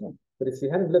candles. Right? But if she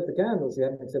hadn't lit the candles, she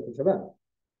hadn't accepted Shabbat.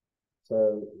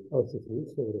 So,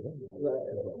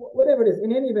 whatever it is,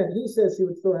 in any event, he says she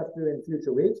would still have to in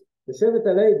future weeks. The Shevet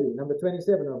HaLevi, number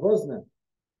 27 of Vosna,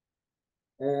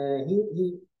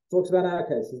 he talks about our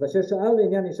cases. He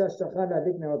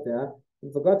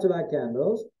forgot to light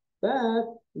candles, but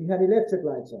he had electric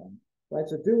lights on. Right?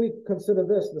 So, do we consider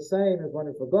this the same as one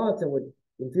who forgot and would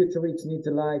in future weeks need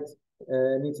to light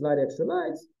extra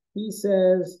lights? He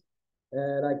says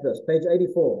like this, page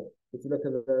 84. If you look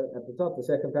at the top, the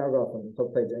second paragraph on the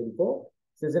top page 84, it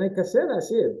says, there's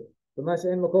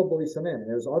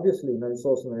obviously no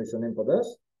source in the Rishonim for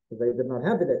this, because they did not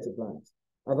have electric lights.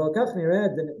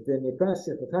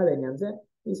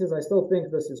 He says, I still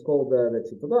think this is called that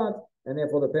she forgot, and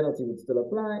therefore the penalty would still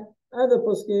apply. Other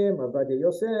poskim, Rav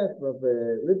Yosef, Rav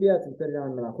Ribiat, and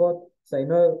Perian Melachot say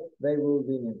no, they rule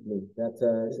leniently, that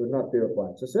should not be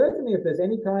required. So certainly if there's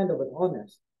any kind of an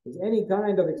honest, there's any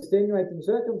kind of extenuating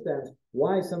circumstance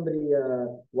why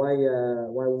why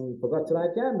we forgot to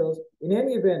light candles, in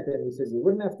any event, then he says you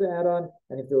wouldn't have to add on,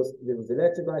 and if there was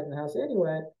electric light in the house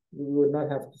anyway, you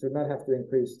should not have to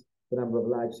increase the number of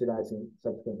lights she lights in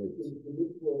subsequent weeks.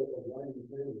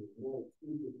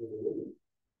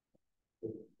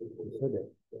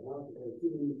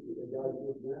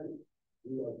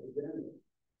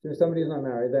 So if somebody is not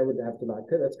married, they would have to light.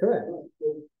 That's correct.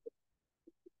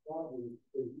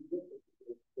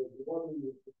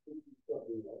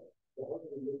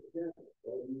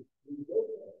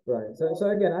 Right. So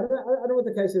again, I don't know what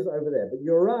the case is over there, but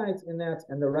you're right in that,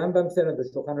 and the Rambam said it, the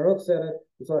Shulchan Aruch said it.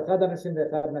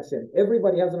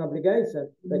 Everybody has an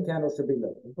obligation that candles should be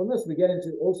lit. And from this, we get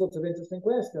into all sorts of interesting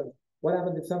questions. What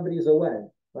happens if somebody is away,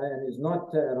 right, and is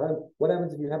not at home? What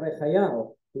happens if you have a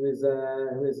chayal who is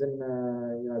in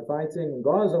fighting in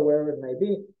Gaza, wherever it may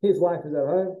be? His wife is at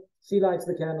home. She lights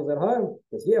the candles at home.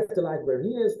 Does he have to light where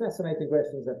he is? Fascinating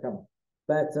questions that come up.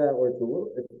 But or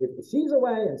if she's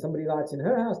away and somebody lights in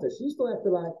her house, does she still have to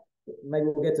light? Maybe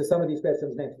we'll get to some of these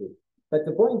questions next week. But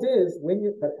the point is,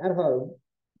 but at home,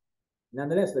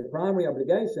 nonetheless, the primary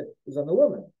obligation is on the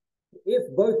woman. If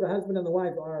both the husband and the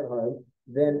wife are at home,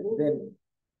 then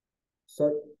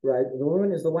so right, the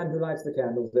woman is the one who lights the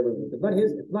candles.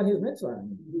 It's not his mitzvah.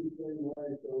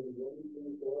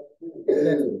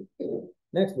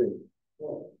 Next week.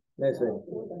 Next week.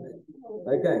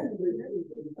 Okay.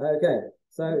 Okay.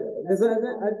 So there's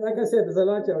like I said, there's a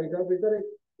lot here. We've got it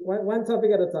one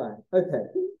topic at a time. Okay.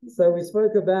 So we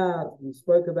spoke about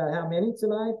how many to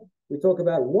light. We talk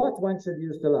about what one should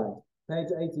use to light.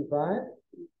 Page 85.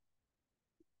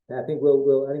 I think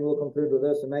we'll conclude with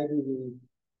this, and maybe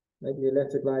the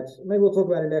electric lights. Maybe we'll talk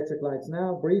about electric lights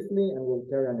now briefly, and we'll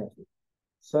carry on next week.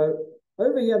 So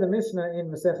over here, the Mishnah in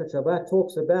Masechet Shabbat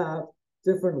talks about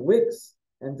different wicks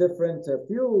and different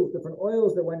fuels, different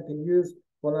oils that one can use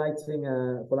for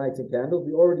lighting candles.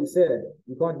 We already said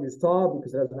you can't use tar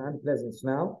because it has an unpleasant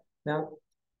smell. Now,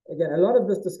 again, a lot of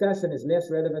this discussion is less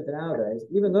relevant nowadays,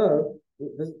 even though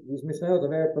these Mishnahs are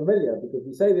very familiar because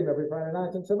we say them every Friday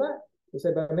night in Shabbat. We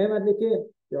say Bameh Madlikin.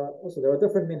 There are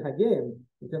different minhagim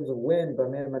in terms of when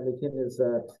Bameh Madlikin is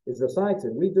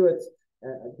recited. We do it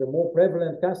the more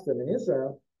prevalent custom in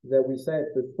Israel that we say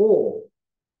it before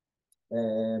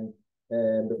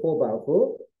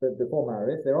Balfour, before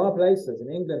Ma'ariv. There are places in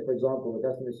England, for example, the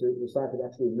custom is recited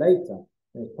actually later,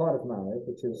 and it's part of Ma'ariv,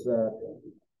 which is a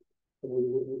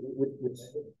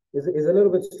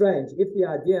little bit strange. If the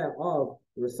idea of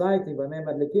reciting Bameh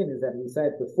Madlikin is that we say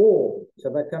it before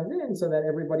Shabbat comes in, so that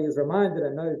everybody is reminded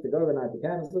and knows to go and light the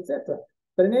candles, etc.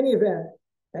 But in any event,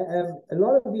 a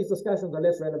lot of these discussions are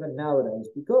less relevant nowadays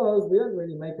because we don't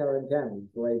really make our own candles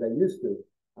the way they used to.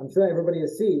 I'm sure everybody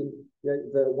has seen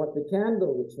what the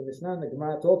candle, which the Mishnah and the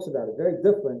Gemara talks about, is very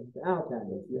different to our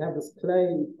candles. You have this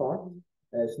clay pot,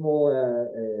 a small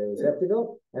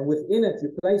receptacle, and within it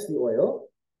you place the oil,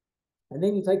 and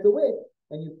then you take the wick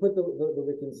and you put the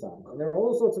wick inside. And there are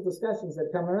all sorts of discussions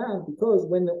that come around because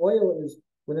when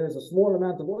there is a small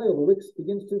amount of oil, the wick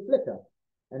begins to flicker.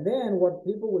 And then what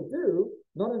people would do,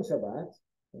 not on Shabbat,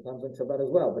 sometimes on Shabbat as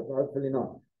well, but hopefully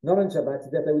not on Shabbat,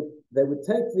 is that they would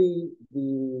take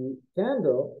the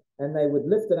candle and they would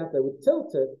lift it up, they would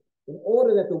tilt it in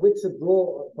order that the wick should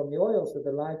draw from the oil so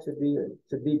the light should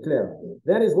be clearer.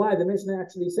 That is why the Mishnah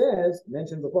actually says,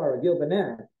 mentioned before, Agil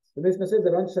Baner, the Mishnah says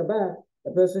that on Shabbat,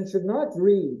 a person should not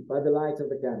read by the light of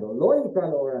the candle.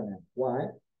 Why?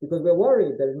 Because we're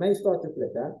worried that it may start to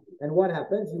flicker, and what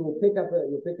happens? You will pick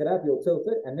it up, you'll tilt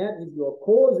it, and that is you're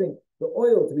causing the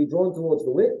oil to be drawn towards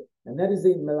the wick, and that is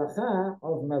the melacha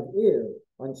of mav'ir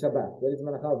on Shabbat. That is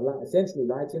melacha of essentially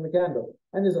lighting the candle.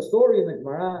 And there's a story in the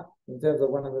Gemara in terms of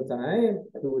one of the Tanaim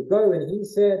who would go and he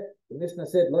said, the Mishnah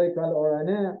said, Lo yikra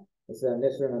l'orana, it's a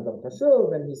Nesher and Adam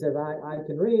Kashuv, and he said, I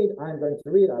can read, I'm going to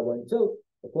read, I won't tilt.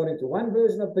 According to one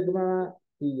version of the Gemara,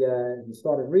 he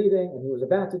started reading and he was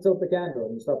about to tilt the candle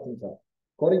and he stopped himself.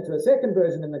 According to a second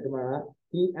version in the Gemara,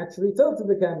 he actually tilted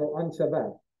the candle on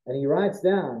Shabbat, and he writes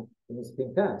down in his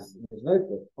pinkas, in his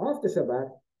notebook, after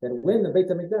Shabbat, that when the Beit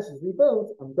HaMikdash is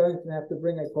rebuilt, I'm going to have to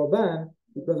bring a korban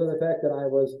because of the fact that I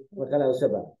was Mechalel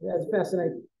Shabbat. Yeah, it's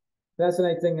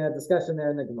fascinating discussion there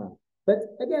in the Gemara. But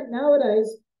again,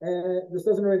 nowadays, this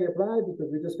doesn't really apply because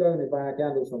we just go and we buy our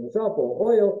candles from the shop or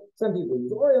oil. Some people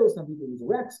use oil, some people use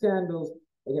wax candles.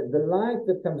 Again, the light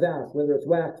that comes out, whether it's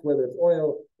wax, whether it's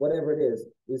oil, whatever it is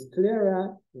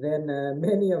clearer than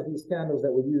many of these candles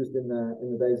that were used in the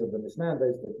days of the Mishnah,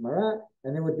 days of the Gemara,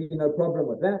 and there would be no problem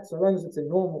with that. So long as it's a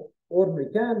normal, ordinary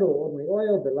candle, ordinary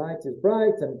oil, the light is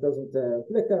bright and it doesn't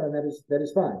flicker, and that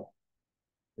is fine.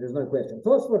 There's no question.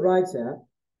 Tosfot writes here,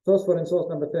 Tosfot in source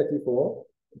number 34,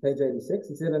 page 86,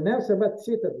 he said,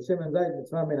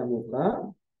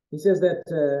 he says that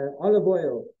olive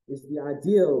oil is the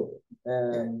ideal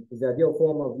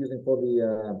form of using for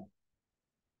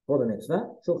the mitzvah.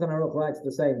 Shulchan Aruch writes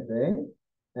the same thing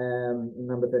in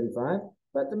number 35.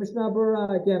 But the Mishnah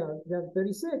Berurah, again,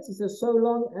 36, he says, so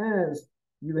long as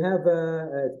you have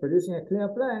it's producing a clear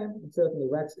flame, and certainly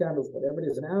wax candles, whatever it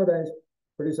is nowadays,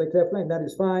 produce a clear flame, that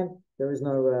is fine. There is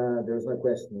no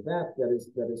question of that. That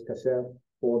is kasher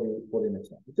for the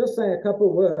mitzvah. Just say a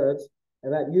couple words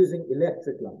about using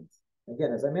electric lights.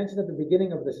 Again, as I mentioned at the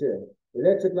beginning of the shir,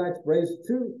 electric lights raise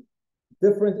two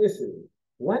different issues.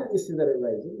 One issue that it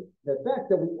raises, the fact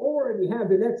that we already have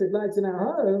electric lights in our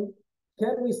home,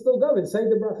 can we still go and say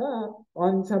the bracha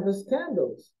on Shabbos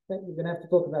candles? Okay, we're going to have to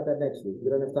talk about that next week.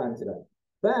 We don't have time today.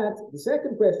 But the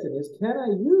second question is, can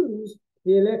I use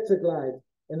the electric light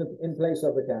in place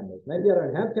of the candles? Maybe I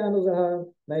don't have candles at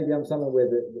home. Maybe I'm somewhere where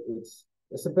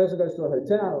if a person goes to a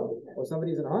hotel or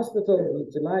somebody's in a hospital and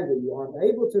needs to light that you aren't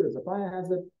able to, it's a fire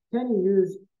hazard, can you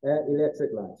use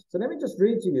electric lights? So let me just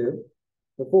read to you,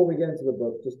 before we get into the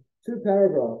book, just two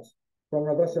paragraphs from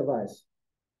Rav Asher Weiss.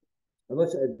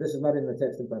 This is not in the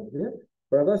text in front of you,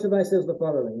 but Rav Asher Weiss says the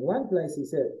following. In one place he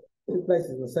said, two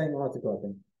places in the same article, I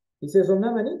think. He says,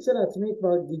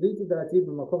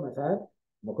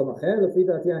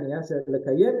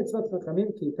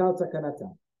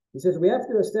 He says we have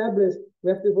to establish,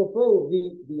 we have to fulfill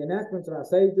the enactments of our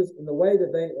sages in the way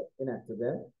that they enacted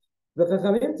them.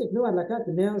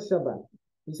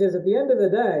 He says at the end of the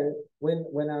day,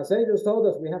 when our sages told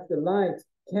us we have to light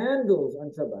candles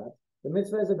on Shabbat, the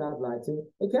mitzvah is about lighting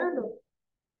a candle.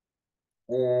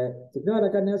 And in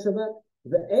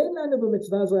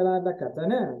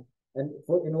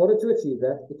order to achieve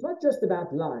that, it's not just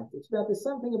about light. There's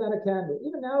something about a candle.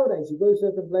 Even nowadays, you go to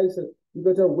certain places, you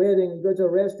go to a wedding, you go to a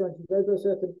restaurant, you go to a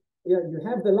certain, you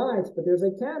have the lights, but there's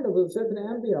a candle, there's a certain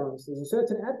ambience, there's a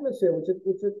certain atmosphere which it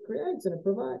creates and it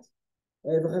provides.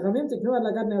 Whether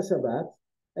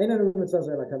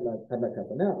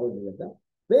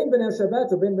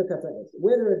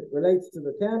it relates to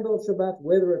the candle of Shabbat,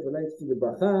 whether it relates to the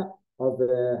bracha of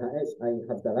the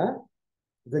Havdalah,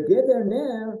 the Geder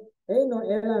Ner Eino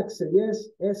Ela Ksheyesh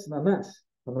Esh Mamash.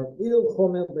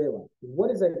 What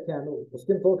is a candle? We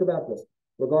can talk about this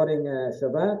regarding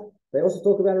Shabbat. They also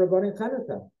talk about it regarding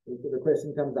Hanukkah. The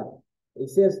question comes up. He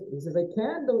says a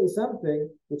candle is something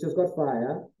which has got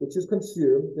fire, which is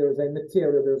consumed. There is a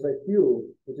material, there is a fuel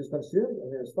which is consumed,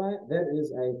 and there is fire. That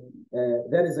is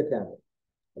a candle.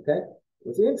 Okay.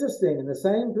 What's interesting, in the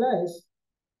same place,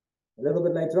 a little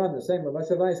bit later on, the same Rav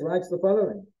Moshe Weiss writes the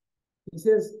following. He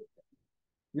says,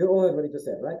 you all heard what he just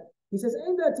said, right? He says,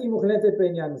 he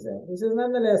says,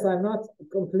 nonetheless, I'm not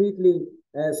completely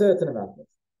certain about this.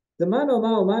 So we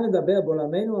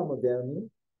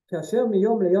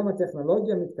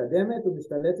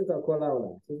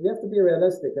have to be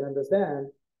realistic and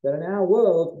understand that in our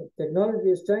world, technology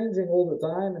is changing all the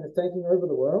time and it's taking over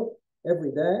the world.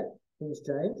 Every day, things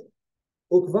change.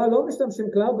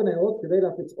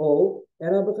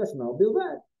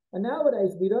 And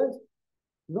nowadays, we don't,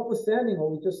 notwithstanding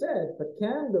what we just said, but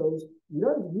candles, you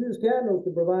don't use candles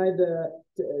to provide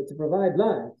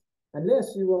light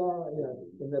unless you are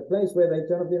in the place where they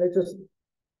turn off the electricity.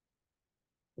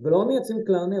 The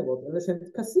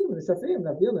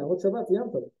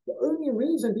only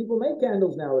reason people make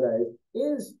candles nowadays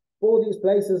is for these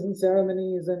places and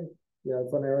ceremonies and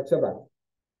for Nerot Shabbat.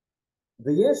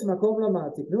 ויש מקום לומר,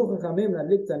 תקנו חכמים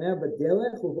להדליק את הנר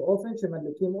בדרך ובאופן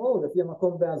שמדליקים אור לפי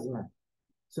המקום והזמן.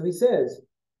 So he says,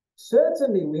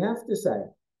 certainly we have to say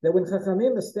that when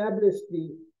Chachamim established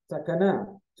the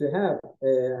takana to have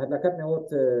Hadlakat Nerot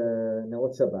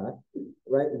Shabbat,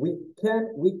 right? We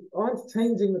aren't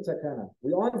changing the takana.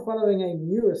 We aren't following a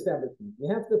new establishment. We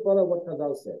have to follow what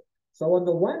Chazal said. So on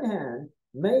the one hand,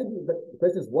 maybe, but the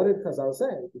question is, what did Chazal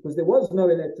say? Because there was no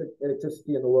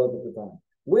electricity in the world at the time.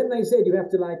 When they said you have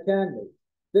to light candles,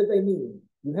 did they mean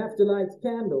you have to light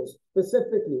candles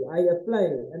specifically, a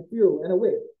flame and fuel and a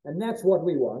wick, and that's what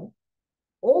we want?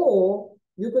 Or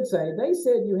you could say they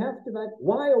said you have to light.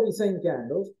 Why are we saying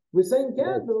candles? We're saying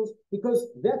candles because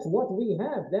that's what we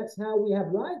have. That's how we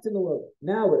have light in the world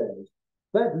nowadays.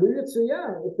 But if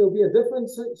there'll be a different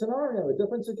scenario, a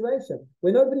different situation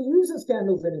where nobody uses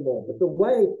candles anymore, but the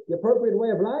appropriate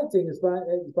way of lighting is by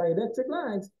electric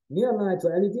lights, neon lights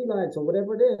or LED lights or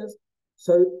whatever it is.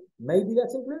 So maybe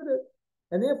that's included.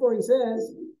 And therefore he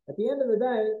says, at the end of the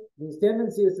day, his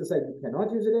tendency is to say you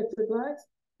cannot use electric lights,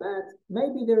 but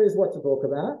maybe there is what to talk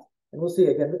about. And we'll see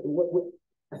again.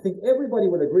 I think everybody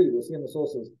will agree. We'll see in the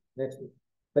sources next week.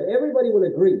 But everybody will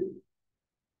agree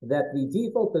that the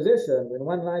default position when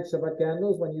one lights Shabbat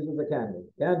candles, one uses a candle,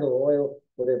 oil,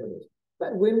 whatever it is.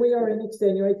 But when we are in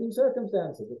extenuating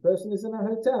circumstances, a person is in a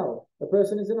hotel, a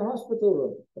person is in a hospital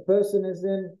room, a person is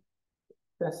in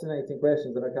fascinating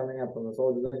questions that are coming up from the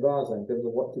soldiers in Gaza in terms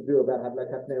of what to do about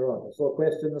Hadlakat Nerot. I saw a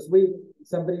question this week.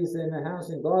 Somebody's in a house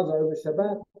in Gaza over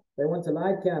Shabbat. They want to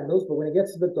light candles, but when it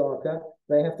gets a bit darker,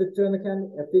 they have to turn the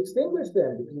candle, have to extinguish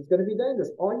them because it's going to be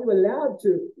dangerous. Are you allowed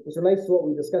to? This relates to what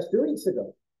we discussed 2 weeks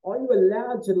ago. Are you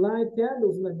allowed to light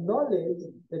candles in the knowledge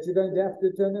that you're going to have to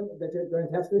turn them, that you're going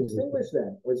to have to extinguish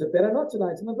them? Or is it better not to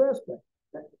light in the first place?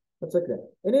 That's okay.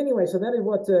 And anyway, so that is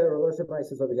what Rav Moshe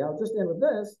Weiss says over here. I'll just end with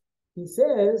this. He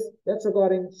says that's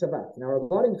regarding Shabbat. Now,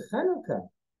 regarding Hanukkah,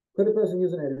 could a person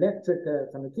use an electric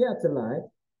Chanukiah to light?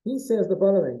 He says the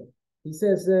following. He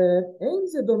says, "Ein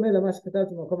ze dome lama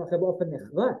shekatavtu b'makom acher b'ofen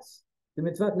nechratz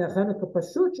b'mitzvat ner Hanukkah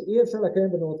pashut she'ei efshar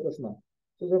lakayem b'nerot Rosh."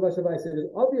 So Rabbi Shabbat said,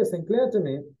 it's obvious and clear to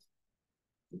me.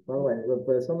 By the way, with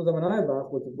Shlomo Zalman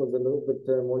Auerbach, which was a little bit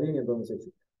more lenient on this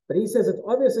issue. But he says it's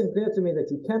obvious and clear to me that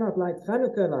you cannot light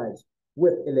Hanukkah lights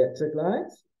with electric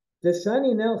lights. There's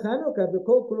something else.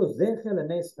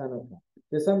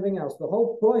 The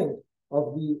whole point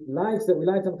of the lights that we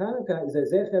light on Hanukkah is a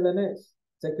zecher lanes.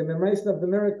 It's a commemoration of the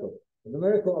miracle. The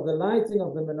miracle of the lighting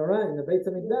of the menorah in the Beit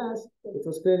HaMikdash, it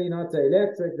was clearly not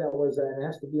electric, that was, and it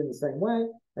has to be in the same way.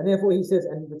 And therefore he says,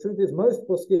 and the truth is most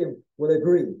poskim will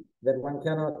agree that one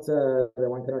cannot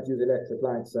use electric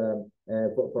lights for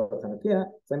Hanukkah.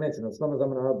 As I mentioned, Shlomo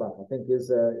Zalman Auerbach, I think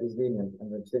is lenient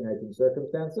under extenuating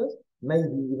circumstances,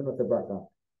 maybe even with the bracha.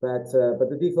 But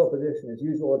the default position is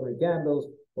use ordinary candles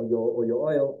or your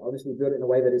oil. Obviously do it in a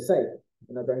way that is safe.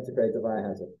 You're not going to create a fire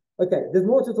hazard. Okay, there's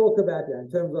more to talk about here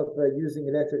in terms of using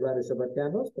electric light as Shabbat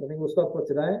candles, but I think we'll stop for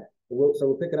today. So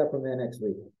we'll pick it up from there next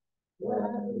week. I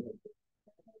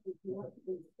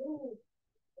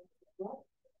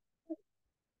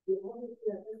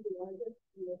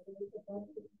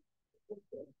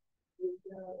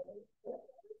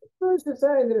was just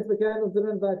saying that if the candles didn't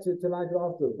invite you to light it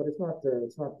afterwards, but it's not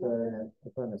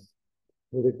a furnace.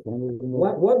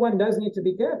 What one does need to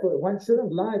be careful, one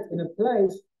shouldn't light in a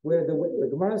place where the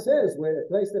Gemara says, where a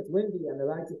place that's windy and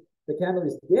the candle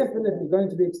is definitely going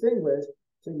to be extinguished,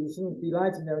 so you shouldn't be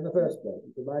lighting there in the first place.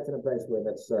 You should light in a place where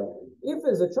that's, if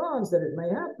there's a chance that it may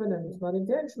happen and it's not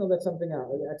intentional, that's something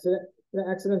else.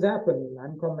 Accidents happen,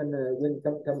 uncommon wind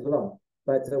comes along.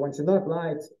 But one should not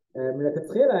light in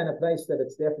a place that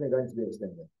it's definitely going to be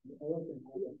extinguished.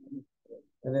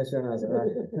 Unless you're an Azar,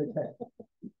 right? Okay.